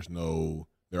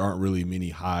there aren't really many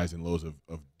highs and lows of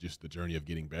just the journey of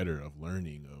getting better, of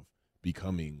learning, of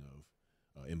becoming,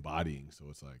 of embodying. So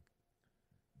it's like,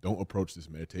 don't approach this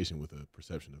meditation with a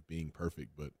perception of being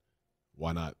perfect, but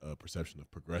why not a perception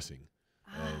of progressing,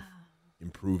 of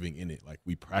improving in it? Like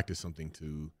we practice something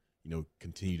to, you know,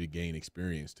 continue to gain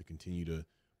experience, to continue to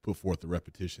put forth the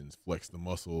repetitions, flex the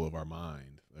muscle of our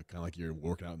mind, like, kind of like you're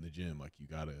working out in the gym. Like you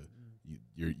gotta,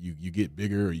 you get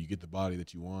bigger, or you get the body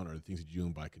that you want, or the things that you're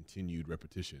doing by continued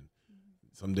repetition.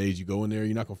 Some days you go in there,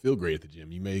 you're not gonna feel great at the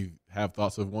gym. You may have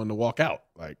thoughts of wanting to walk out.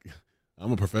 Like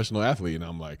I'm a professional athlete, and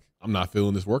I'm like, I'm not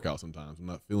feeling this workout sometimes. I'm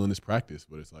not feeling this practice,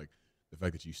 but it's like the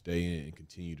fact that you stay in and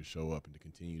continue to show up and to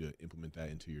continue to implement that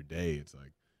into your day, it's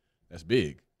like, that's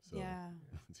big. So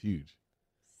it's huge.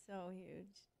 So huge.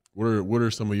 What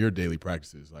are some of your daily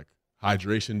practices, like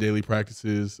hydration daily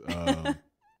practices,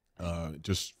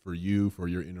 just for you, for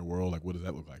your inner world? Like, what does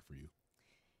that look like for you?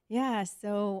 Yeah,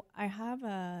 so I have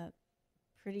a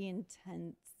pretty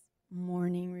intense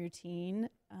morning routine.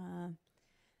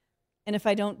 And if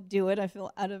I don't do it, I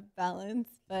feel out of balance.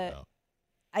 But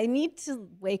I need to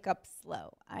wake up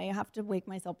slow. I have to wake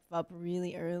myself up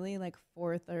really early, like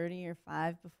 4:30 or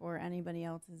 5, before anybody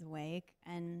else is awake.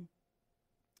 And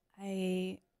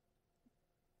I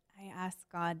ask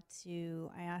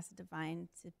Divine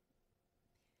to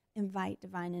invite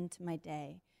Divine into my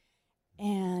day.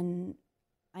 And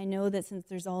I know that since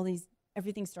there's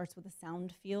everything starts with a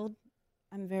sound field,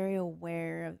 I'm very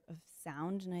aware of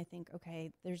sound. And I think,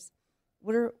 okay,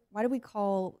 why do we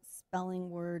call spelling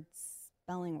words?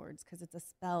 Because it's a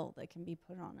spell that can be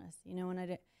put on us, you know.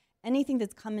 And anything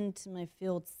that's come into my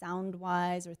field sound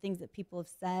wise, or things that people have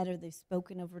said or they've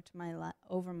spoken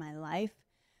over my life,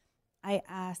 I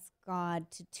ask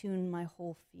God to tune my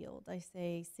whole field. I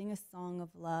say, sing a song of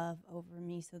love over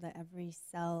me, so that every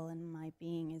cell in my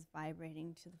being is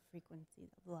vibrating to the frequency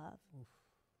of love. Oof.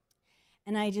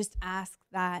 And I just ask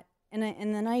that, and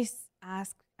then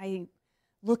I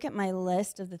look at my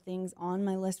list of the things on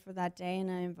my list for that day,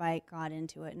 and I invite God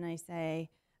into it. And I say,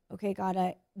 okay,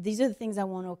 God, these are the things I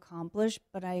want to accomplish,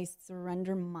 but I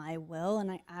surrender my will,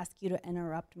 and I ask you to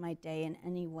interrupt my day in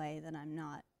any way that I'm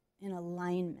not in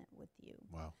alignment with you.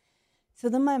 Wow. So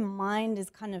then my mind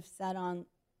is kind of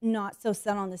not so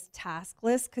set on this task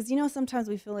list, because, you know, sometimes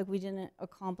we feel like we didn't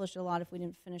accomplish a lot if we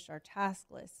didn't finish our task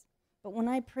list. But when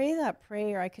I pray that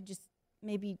prayer, I could just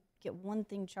maybe get one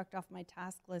thing checked off my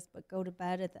task list, but go to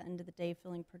bed at the end of the day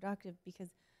feeling productive, because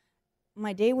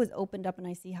my day was opened up, and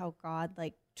I see how God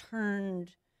like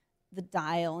turned the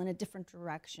dial in a different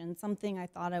direction. Something I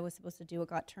thought I was supposed to do, it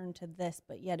got turned to this,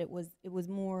 but yet it was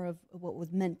more of what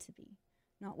was meant to be,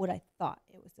 not what I thought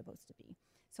it was supposed to be.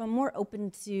 So I'm more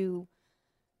open to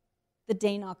the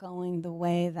day not going the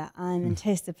way that I'm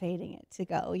anticipating it to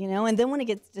go, you know? And then when it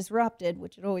gets disrupted,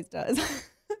 which it always does,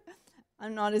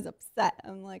 I'm not as upset.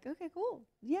 I'm like, okay, cool.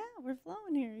 Yeah, we're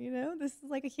flowing here, you know? This is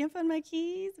like, I can't find my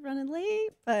keys, running late,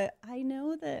 but I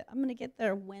know that I'm going to get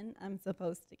there when I'm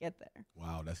supposed to get there.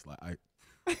 Wow, that's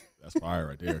fire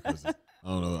right there. Because I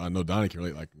don't know, I know Donnie can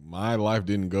relate. Like, my life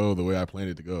didn't go the way I planned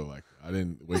it to go. Like, I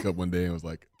didn't wake up one day and was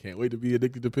like, can't wait to be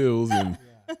addicted to pills and,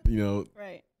 you know,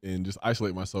 right, and just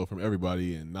isolate myself from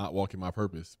everybody and not walk in my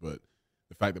purpose. But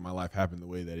the fact that my life happened the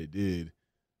way that it did,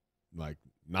 like,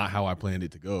 not how I planned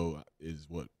it to go is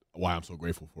why I'm so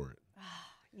grateful for it.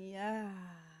 Yeah.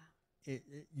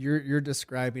 You're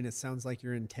describing, it sounds like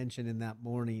your intention in that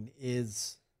morning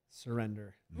is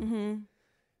surrender. Mm-hmm.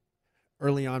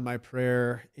 Early on, my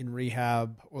prayer in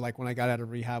rehab, or like when I got out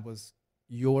of rehab, was,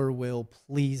 your will,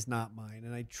 please not mine.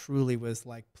 And I truly was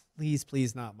like, please,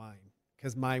 please not mine.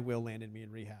 Because my will landed me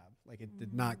in rehab. Like, it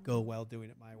did not go well doing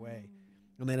it my way.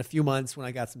 And then a few months when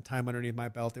I got some time underneath my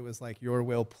belt, it was like, your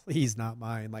will, please not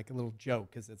mine. Like a little joke,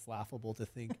 because it's laughable to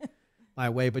think my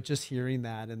way. But just hearing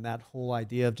that, and that whole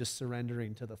idea of just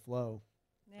surrendering to the flow,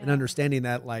 and understanding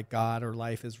that like God or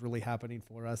life is really happening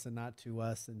for us and not to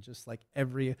us. And just like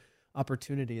every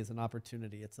opportunity is an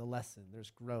opportunity. It's a lesson.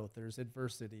 There's growth. There's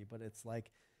adversity. But it's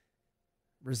like,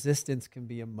 resistance can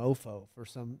be a mofo for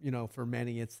some, for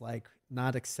many. It's like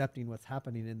not accepting what's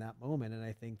happening in that moment. And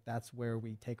I think that's where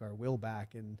we take our will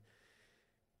back. And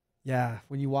yeah,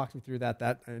 when you walked me through that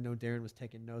I know Darren was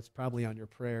taking notes probably on your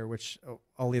prayer, which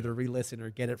I'll either re-listen or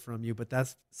get it from you. But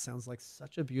that sounds like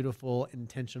such a beautiful,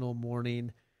 intentional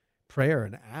morning prayer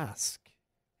and ask.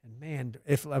 And man,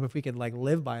 if we could like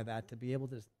live by that, to be able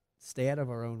to stay out of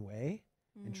our own way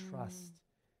and trust.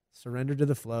 Surrender to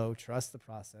the flow, trust the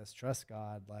process, trust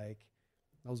God. Like,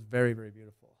 that was very, very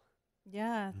beautiful.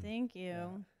 Yeah, thank you. Yeah.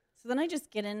 So then I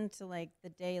just get into like the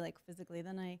day, like physically.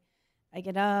 Then I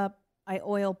get up, I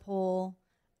oil pull.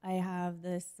 I have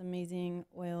this amazing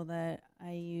oil that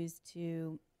I use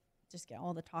to just get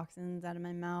all the toxins out of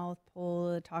my mouth,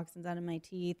 pull the toxins out of my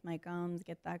teeth, my gums,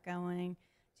 get that going.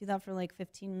 Do that for like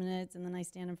 15 minutes, and then I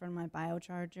stand in front of my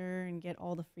biocharger and get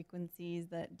all the frequencies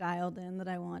that dialed in that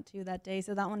I want to that day.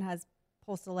 So that one has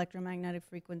pulsed electromagnetic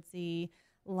frequency,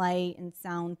 light, and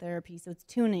sound therapy. So it's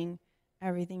tuning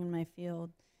everything in my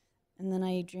field. And then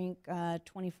I drink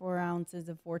 24 ounces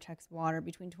of Vortex water,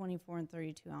 between 24 and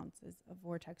 32 ounces of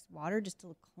Vortex water, just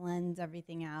to cleanse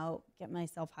everything out, get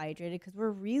myself hydrated, because we're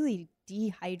really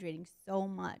dehydrating so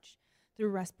much through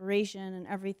respiration and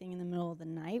everything in the middle of the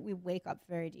night. We wake up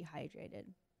very dehydrated.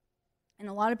 And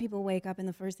a lot of people wake up and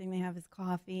the first thing they have is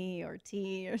coffee or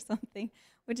tea or something,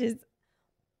 which is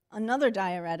another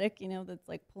diuretic, that's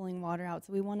like pulling water out.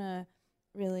 So we want to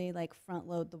really like front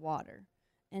load the water.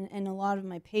 And a lot of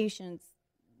my patients,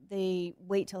 they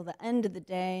wait till the end of the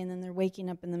day, and then they're waking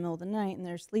up in the middle of the night and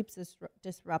their sleep's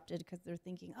disrupted because they're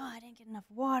thinking, oh, I didn't get enough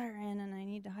water in and I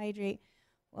need to hydrate.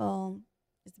 Well,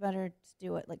 it's better to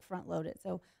do it, like front load it.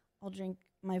 So I'll drink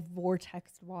my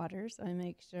Vortex water. So I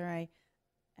make sure I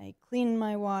clean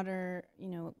my water,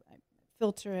 I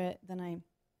filter it. Then I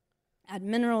add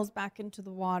minerals back into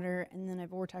the water, and then I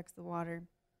Vortex the water.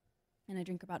 And I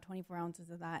drink about 24 ounces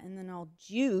of that. And then I'll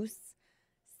juice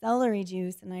celery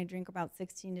juice, and I drink about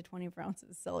 16 to 24 ounces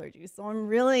of celery juice. So I'm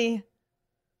really,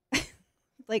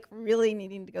 like, really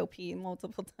needing to go pee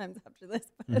multiple times after this.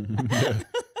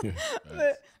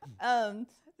 But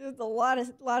there's a lot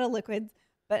of liquids.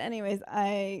 But anyways,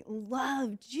 I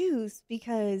love juice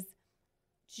because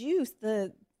juice,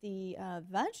 the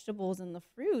vegetables and the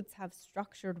fruits have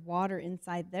structured water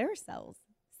inside their cells.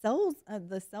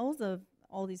 The cells of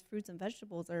all these fruits and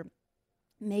vegetables are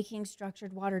making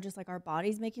structured water, just like our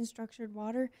body's making structured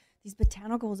water. These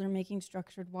botanicals are making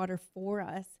structured water for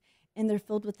us, and they're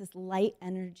filled with this light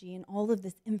energy and all of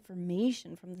this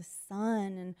information from the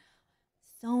sun, and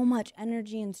so much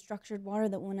energy and structured water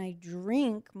that when I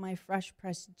drink my fresh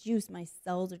pressed juice, my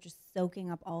cells are just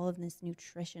soaking up all of this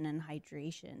nutrition and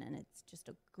hydration, and it's just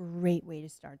a great way to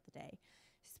start the day,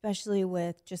 especially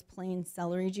with just plain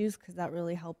celery juice, because that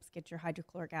really helps get your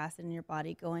hydrochloric acid in your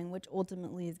body going, which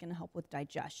ultimately is going to help with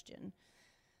digestion.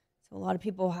 So a lot of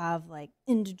people have like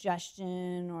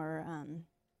indigestion or,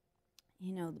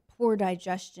 the poor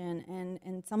digestion,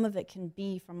 and some of it can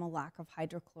be from a lack of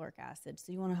hydrochloric acid.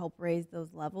 So you want to help raise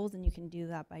those levels, and you can do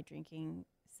that by drinking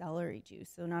celery juice.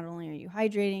 So not only are you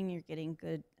hydrating, you're getting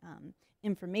good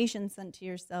information sent to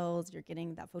your cells, you're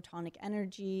getting that photonic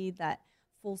energy, that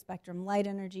full spectrum light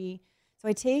energy. So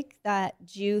I take that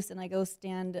juice and I go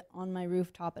stand on my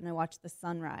rooftop and I watch the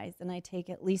sunrise, and I take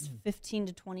at least 15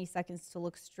 to 20 seconds to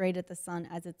look straight at the sun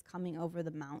as it's coming over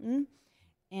the mountain.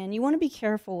 And you want to be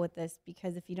careful with this,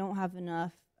 because if you don't have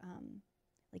enough,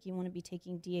 you want to be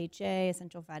taking DHA,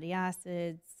 essential fatty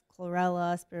acids,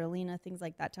 chlorella, spirulina, things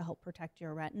like that to help protect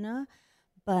your retina.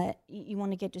 But you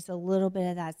want to get just a little bit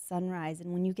of that sunrise.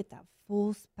 And when you get that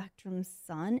full spectrum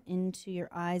sun into your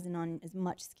eyes and on as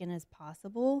much skin as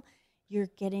possible, you're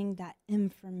getting that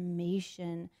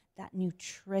information, that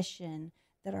nutrition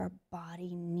that our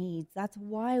body needs. That's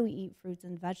why we eat fruits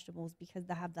and vegetables, because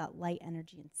they have that light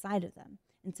energy inside of them.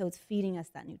 And so it's feeding us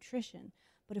that nutrition.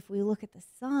 But if we look at the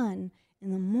sun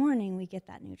in the morning, we get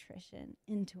that nutrition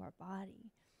into our body.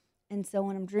 And so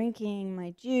when I'm drinking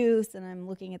my juice and I'm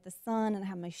looking at the sun and I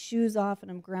have my shoes off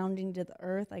and I'm grounding to the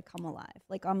earth, I come alive.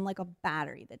 Like I'm like a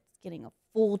battery that's getting a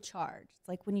full charge. It's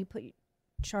like when you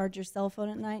charge your cell phone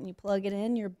at night and you plug it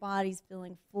in, your body's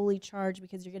feeling fully charged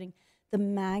because you're getting the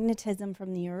magnetism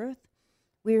from the earth.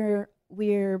 We're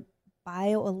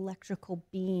bioelectrical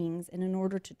beings, and in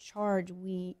order to charge,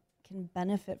 we can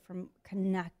benefit from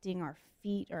connecting our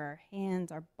feet or our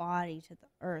hands, our body to the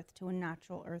earth, to a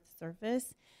natural earth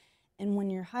surface. And when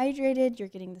you're hydrated, you're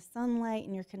getting the sunlight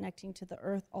and you're connecting to the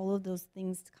earth, all of those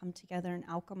things come together and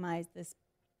alchemize this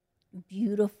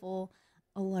beautiful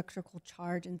electrical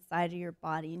charge inside of your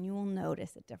body, and you will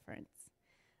notice a difference.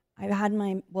 I've had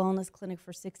my wellness clinic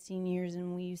for 16 years,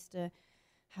 and we used to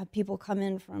have people come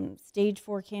in from stage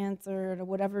 4 cancer to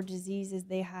whatever diseases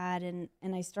they had, and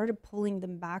I started pulling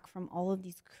them back from all of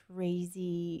these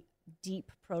crazy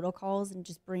deep protocols and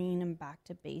just bringing them back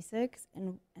to basics,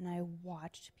 and I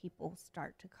watched people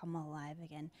start to come alive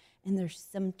again, and their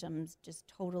symptoms just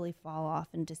totally fall off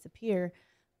and disappear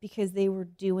because they were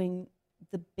doing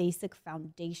the basic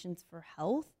foundations for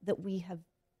health that we have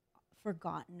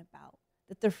forgotten about,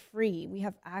 that they're free, we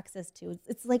have access to.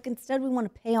 It's like instead we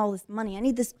want to pay all this money. I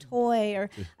need this toy, or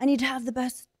I need to have the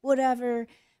best whatever,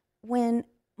 when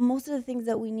most of the things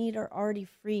that we need are already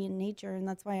free in nature. And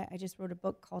that's why I just wrote a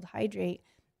book called Hydrate.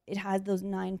 It has those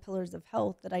 9 pillars of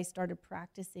health that I started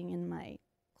practicing in my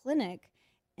clinic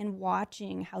and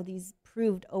watching how these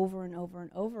proved over and over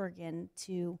and over again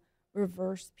to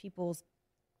reverse people's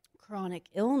chronic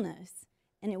illness.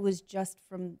 And it was just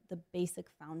from the basic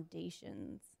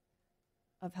foundations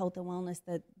of health and wellness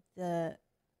that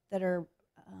are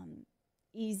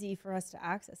easy for us to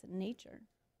access in nature.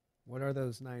 What are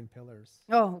those 9 pillars?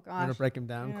 Oh, gosh. You want to break them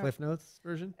down, Yeah. Cliff Notes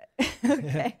version?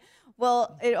 Okay.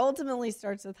 Well, it ultimately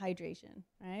starts with hydration,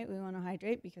 right? We want to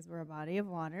hydrate because we're a body of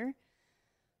water.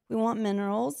 We want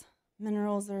minerals.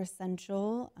 Minerals are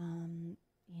essential.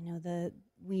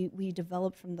 We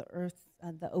developed from the earth,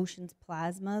 the ocean's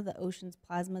plasma. The ocean's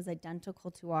plasma is identical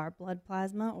to our blood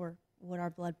plasma, or what our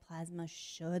blood plasma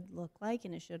should look like,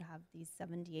 and it should have these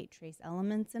 78 trace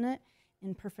elements in it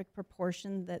in perfect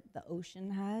proportion that the ocean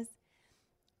has.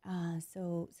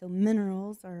 So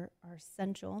minerals are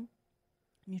essential.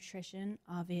 Nutrition,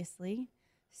 obviously.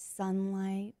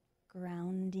 Sunlight,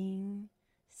 grounding,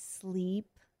 sleep.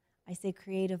 I say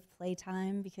creative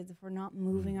playtime because if we're not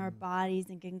moving our bodies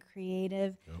and getting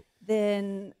creative,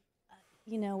 then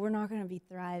we're not going to be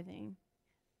thriving.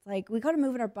 It's like we got to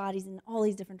move in our bodies in all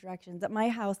these different directions. At my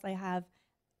house, I have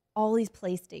all these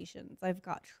playstations. I've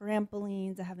got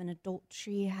trampolines. I have an adult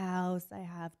tree house. I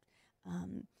have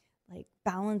like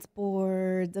balance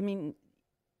boards. I mean,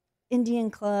 Indian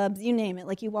clubs, you name it.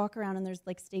 Like you walk around and there's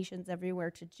like stations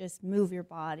everywhere to just move your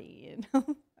body.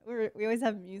 We always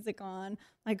have music on.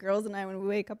 My girls and I, when we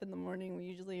wake up in the morning, we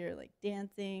usually are like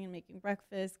dancing and making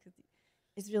breakfast because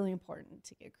it's really important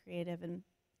to get creative and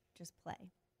just play.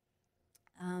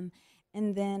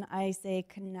 And then I say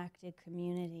connected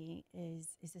community is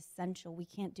essential. We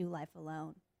can't do life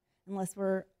alone unless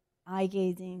we're eye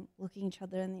gazing, looking each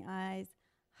other in the eyes,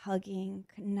 hugging,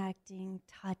 connecting,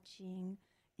 touching,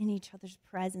 in each other's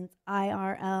presence,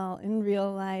 IRL, in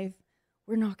real life.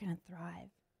 We're not going to thrive.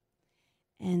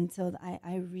 And so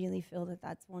I really feel that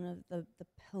that's one of the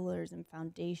pillars and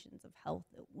foundations of health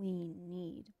that we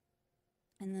need.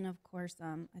 And then, of course,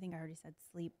 I think I already said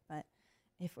sleep, but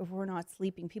if we're not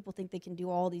sleeping, people think they can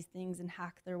do all these things and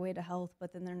hack their way to health,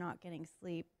 but then they're not getting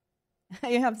sleep. I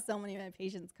have so many of my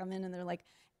patients come in and they're like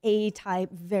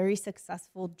A-type, very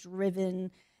successful, driven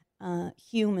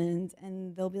humans,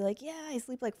 and they'll be like, yeah, I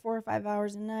sleep like 4 or 5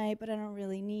 hours a night, but I don't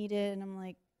really need it. And I'm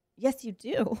like, yes, you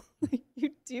do. You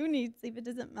do need sleep. It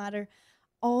doesn't matter.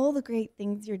 All the great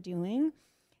things you're doing,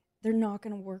 they're not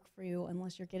going to work for you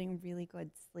unless you're getting really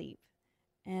good sleep.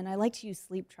 And I like to use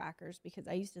sleep trackers because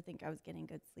I used to think I was getting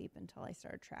good sleep until I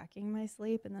started tracking my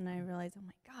sleep. And then I realized, oh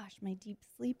my gosh, my deep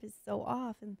sleep is so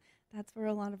off. And that's where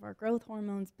a lot of our growth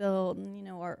hormones build. And,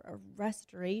 our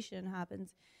restoration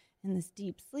happens in this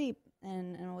deep sleep.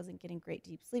 And I wasn't getting great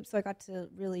deep sleep. So I got to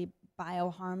really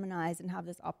bioharmonize and have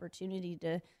this opportunity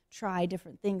to try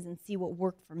different things and see what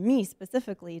worked for me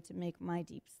specifically to make my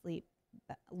deep sleep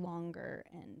longer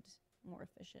and more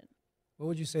efficient. What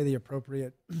would you say the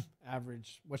appropriate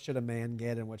average? What should a man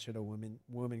get and what should a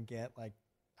woman get, like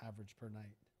average per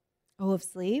night? Oh, of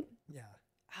sleep? Yeah.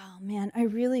 Oh man, I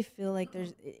really feel like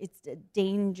it's a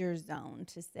danger zone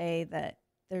to say that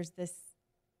there's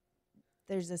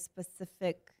a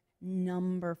specific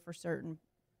number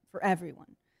for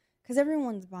everyone. because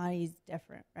everyone's body is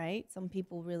different, right? Some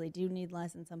people really do need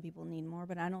less and some people need more,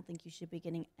 but I don't think you should be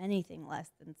getting anything less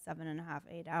than 7.5,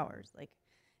 8 hours. Like,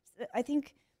 I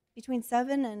think between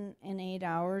 7 and 8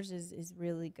 hours is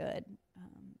really good.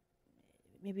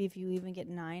 Maybe if you even get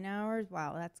 9 hours,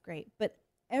 wow, that's great. But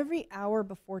every hour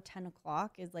before 10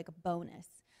 o'clock is like a bonus,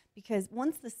 because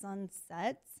once the sun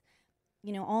sets,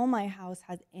 you know, all my house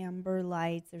has amber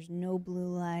lights. There's no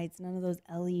blue lights, none of those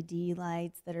LED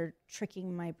lights that are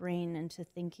tricking my brain into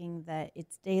thinking that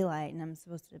it's daylight and I'm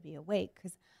supposed to be awake,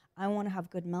 because I want to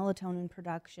have good melatonin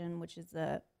production, which is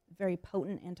a very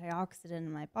potent antioxidant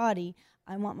in my body.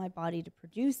 I want my body to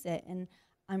produce it, and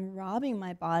I'm robbing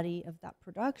my body of that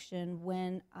production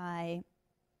when I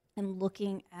am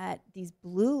looking at these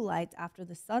blue lights after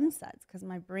the sun sets, because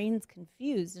my brain's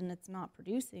confused and it's not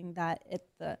producing that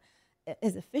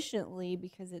as efficiently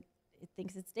because it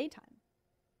thinks it's daytime.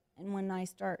 And when I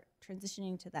start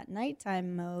transitioning to that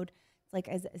nighttime mode, it's like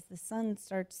as the sun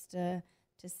starts to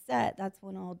set, that's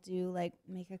when I'll do like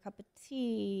make a cup of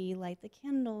tea, light the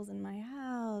candles in my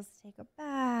house, take a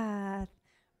bath,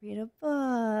 read a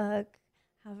book,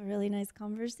 have a really nice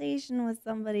conversation with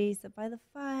somebody, sit by the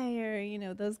fire, you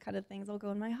know, those kind of things. I'll go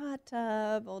in my hot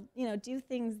tub, I'll, you know, do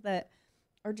things that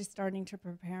are just starting to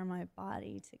prepare my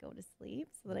body to go to sleep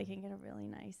so that I can get a really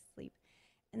nice sleep.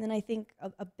 And then I think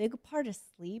a big part of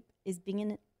sleep is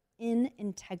being in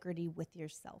integrity with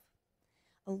yourself.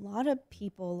 A lot of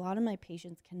people, a lot of my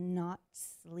patients cannot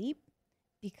sleep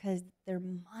because their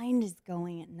mind is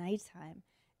going at nighttime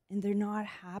and they're not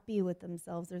happy with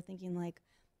themselves. They're thinking like,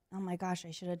 oh my gosh,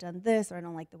 I should have done this, or I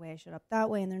don't like the way I showed up that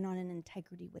way, and they're not in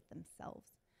integrity with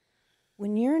themselves.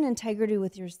 When you're in integrity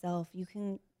with yourself, you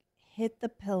can hit the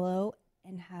pillow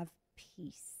and have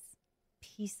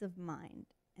peace of mind.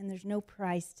 And there's no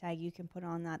price tag you can put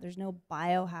on that. There's no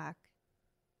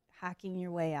hacking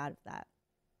your way out of that.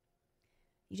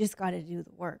 You just got to do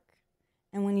the work.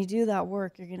 And when you do that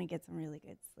work, you're going to get some really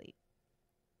good sleep.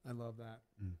 I love that.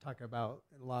 Talk about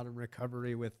a lot of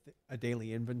recovery with a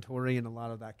daily inventory, and a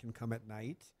lot of that can come at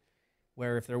night,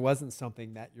 where if there wasn't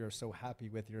something that you're so happy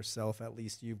with yourself, at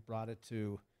least you've brought it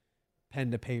to pen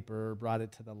to paper, brought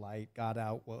it to the light, got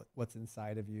out what's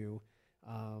inside of you,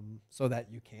 so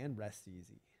that you can rest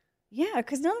easy. Yeah,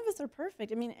 because none of us are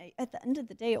perfect. I mean, at the end of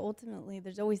the day, ultimately,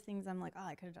 there's always things I'm like, oh,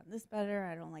 I could have done this better.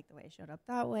 I don't like the way I showed up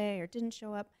that way or didn't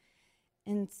show up.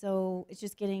 And so it's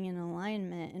just getting in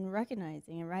alignment and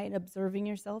recognizing it, right? Observing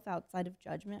yourself outside of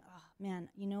judgment. Oh, man,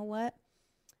 you know what?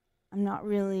 I'm not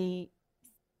really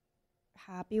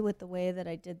happy with the way that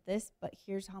I did this, but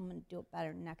here's how I'm going to do it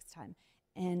better next time.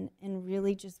 And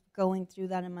really just going through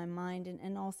that in my mind,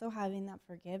 and also having that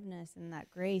forgiveness and that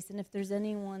grace. And if there's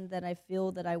anyone that I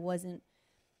feel that I wasn't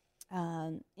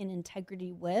in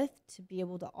integrity with, to be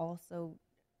able to also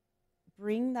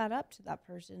bring that up to that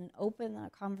person and open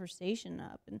that conversation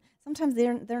up. And sometimes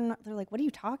they're like, what are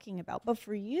you talking about? But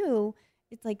for you,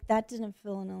 it's like, that didn't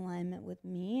feel in alignment with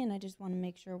me, and I just want to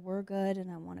make sure we're good,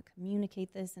 and I want to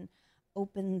communicate this and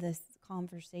open this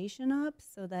conversation up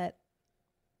so that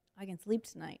I can sleep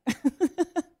tonight. I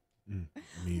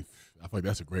mean, I feel like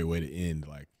that's a great way to end,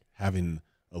 like having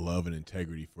a love and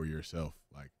integrity for yourself,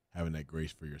 like having that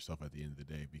grace for yourself at the end of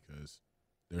the day, because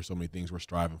there's so many things we're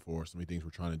striving for, so many things we're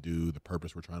trying to do, the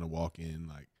purpose we're trying to walk in.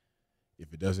 Like,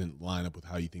 if it doesn't line up with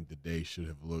how you think the day should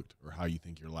have looked or how you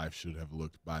think your life should have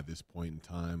looked by this point in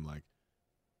time, like,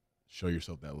 show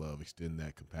yourself that love, extend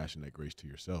that compassion, that grace to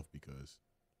yourself, because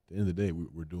at the end of the day,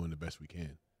 we're doing the best we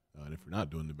can. And if we're not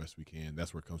doing the best we can,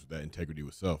 that's where it comes with that integrity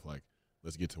with self. Like,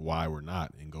 let's get to why we're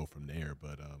not and go from there.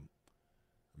 But,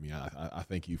 I mean, I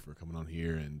thank you for coming on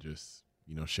here and just,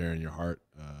 you know, sharing your heart,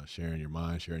 sharing your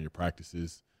mind, sharing your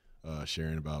practices,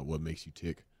 sharing about what makes you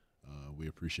tick. We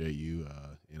appreciate you.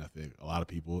 And I think a lot of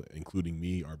people, including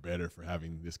me, are better for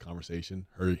having this conversation,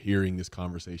 hearing this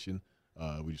conversation.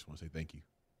 We just want to say thank you.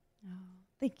 Oh,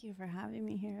 thank you for having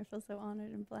me here. I feel so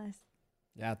honored and blessed.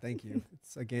 Yeah, thank you.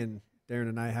 It's, again, Darren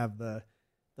and I have the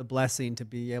blessing to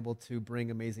be able to bring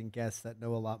amazing guests that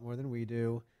know a lot more than we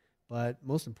do. But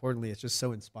most importantly, it's just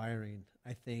so inspiring.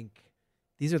 I think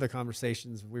these are the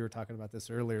conversations, we were talking about this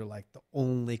earlier, like the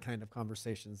only kind of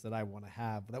conversations that I want to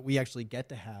have, that we actually get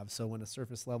to have. So when a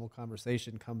surface level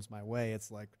conversation comes my way,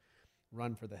 it's like,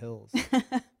 run for the hills.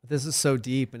 This is so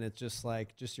deep, and it's just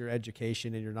like, just your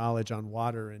education and your knowledge on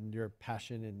water and your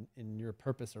passion and your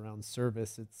purpose around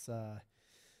service. It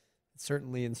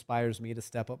certainly inspires me to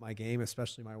step up my game,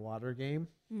 especially my water game.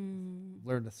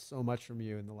 Learned so much from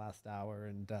you in the last hour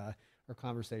and our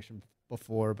conversation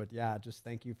before. But yeah, just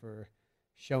thank you for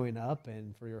showing up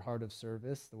and for your heart of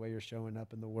service, the way you're showing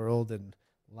up in the world and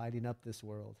lighting up this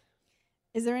world.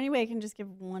 Is there any way I can just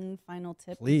give one final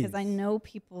tip? Please. Because I know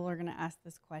people are going to ask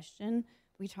this question.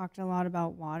 We talked a lot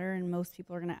about water, and most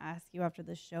people are going to ask you after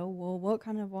the show, well, what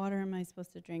kind of water am I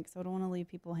supposed to drink? So I don't want to leave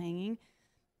people hanging.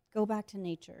 Go back to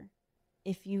nature.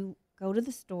 If you go to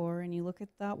the store and you look at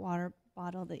that water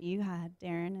bottle that you had,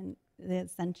 Darren, and the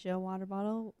Essentia water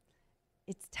bottle,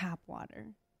 it's tap water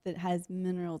that has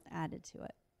minerals added to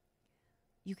it.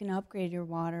 You can upgrade your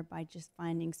water by just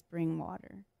finding spring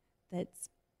water that's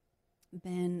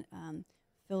been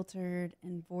filtered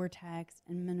and vortexed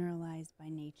and mineralized by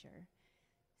nature.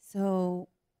 So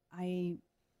I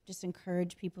just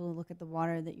encourage people to look at the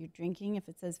water that you're drinking. If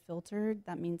it says filtered,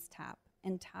 that means tap.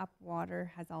 And tap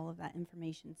water has all of that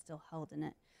information still held in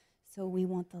it. So we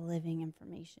want the living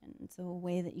information. So a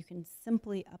way that you can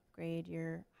simply upgrade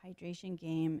your hydration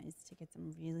game is to get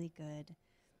some really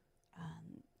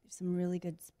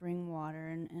good spring water.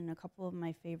 And a couple of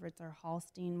my favorites are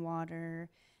Holstein water.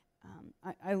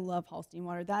 I love Holstein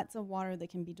water. That's a water that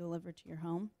can be delivered to your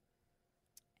home.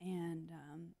 And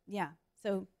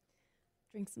so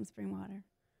drink some spring water.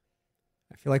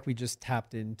 I feel like we just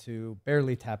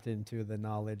barely tapped into the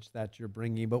knowledge that you're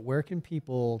bringing, but where can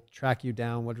people track you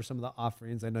down? What are some of the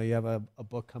offerings? I know you have a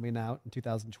book coming out in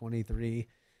 2023.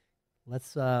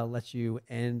 Let's let you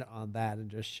end on that and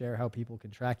just share how people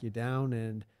can track you down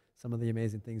and some of the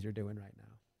amazing things you're doing right now.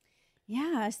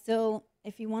 Yeah, so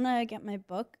if you want to get my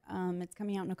book, it's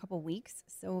coming out in a couple weeks.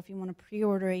 So if you want to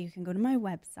pre-order it, you can go to my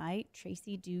website,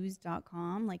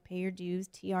 tracyduhs.com, like pay your dues,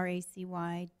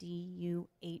 TRACYDUHS.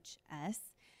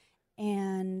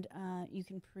 And you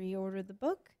can pre-order the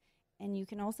book. And you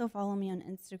can also follow me on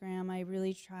Instagram. I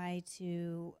really try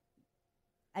to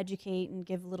educate and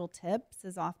give little tips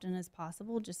as often as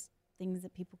possible, just things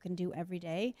that people can do every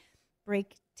day.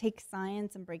 Take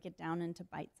science and break it down into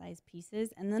bite-sized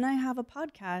pieces. And then I have a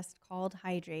podcast called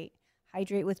Hydrate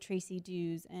with Tracy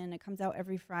Duhs, and it comes out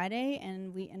every Friday,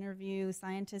 and we interview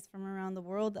scientists from around the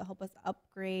world that help us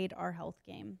upgrade our health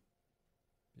game.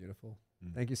 Beautiful.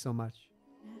 Thank you so much.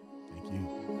 Thank you.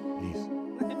 Peace.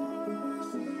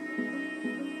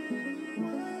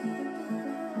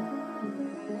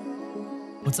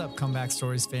 What's up, Comeback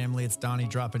Stories family? It's Donnie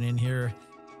dropping in here.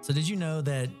 So did you know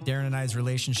that Darren and I's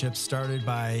relationship started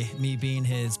by me being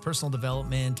his personal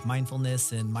development,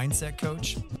 mindfulness, and mindset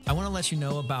coach? I want to let you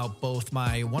know about both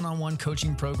my one-on-one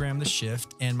coaching program, The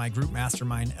Shift, and my group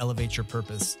mastermind, Elevate Your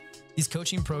Purpose. These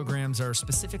coaching programs are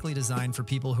specifically designed for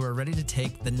people who are ready to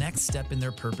take the next step in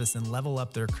their purpose and level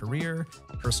up their career,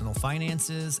 personal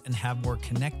finances, and have more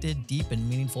connected, deep, and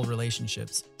meaningful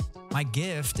relationships. My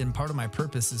gift and part of my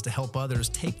purpose is to help others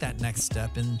take that next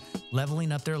step in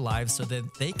leveling up their lives so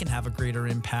that they can have a greater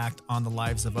impact on the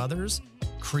lives of others,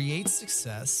 create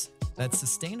success that's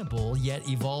sustainable yet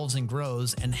evolves and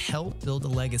grows, and help build a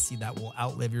legacy that will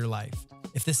outlive your life.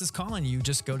 If this is calling you,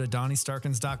 just go to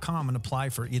DonnieStarkins.com and apply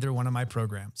for either one of my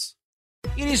programs.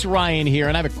 It is Ryan here,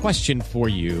 and I have a question for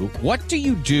you. What do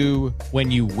you do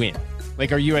when you win?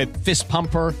 Like, are you a fist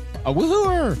pumper, a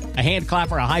woohooer, a hand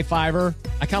clapper, a high fiver?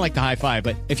 I kind of like the high five,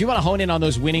 but if you want to hone in on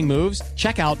those winning moves,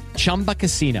 check out Chumba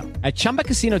Casino. At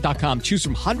ChumbaCasino.com, choose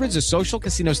from hundreds of social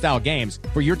casino style games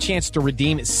for your chance to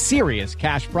redeem serious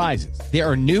cash prizes. There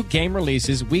are new game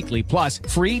releases weekly, plus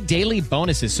free daily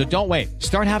bonuses. So don't wait.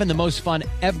 Start having the most fun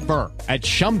ever at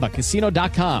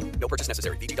ChumbaCasino.com. No purchase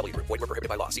necessary. VGW Group. Void where prohibited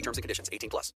by law. See terms and conditions.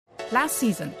 18+. Last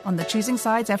season on the Choosing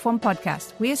Sides F1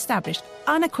 podcast, we established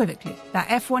unequivocally that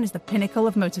F1 is the pinnacle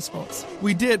of motorsports.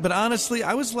 We did, but honestly,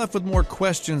 I was left with more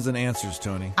questions than answers,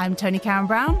 Tony. I'm Tony Karen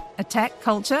Brown, a tech,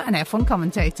 culture, and F1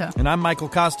 commentator. And I'm Michael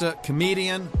Costa,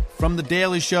 comedian from The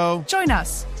Daily Show. Join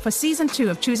us for Season 2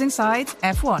 of Choosing Sides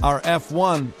F1. Our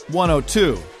F1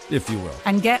 102, if you will.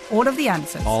 And get all of the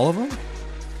answers. All of them?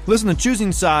 Listen to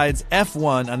Choosing Sides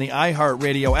F1 on the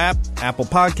iHeartRadio app, Apple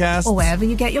Podcasts, or wherever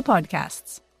you get your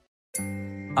podcasts.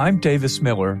 I'm Davis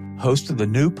Miller, host of the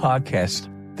new podcast,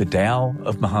 The Tao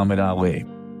of Muhammad Ali.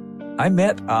 I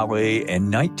met Ali in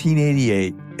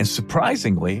 1988, and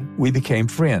surprisingly, we became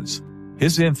friends.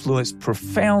 His influence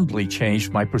profoundly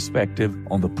changed my perspective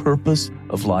on the purpose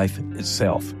of life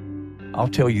itself. I'll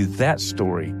tell you that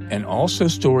story, and also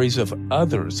stories of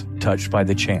others touched by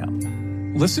the champ.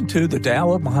 Listen to The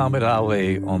Tao of Muhammad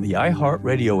Ali on the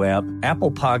iHeartRadio app,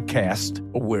 Apple Podcast,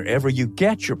 or wherever you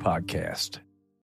get your podcast.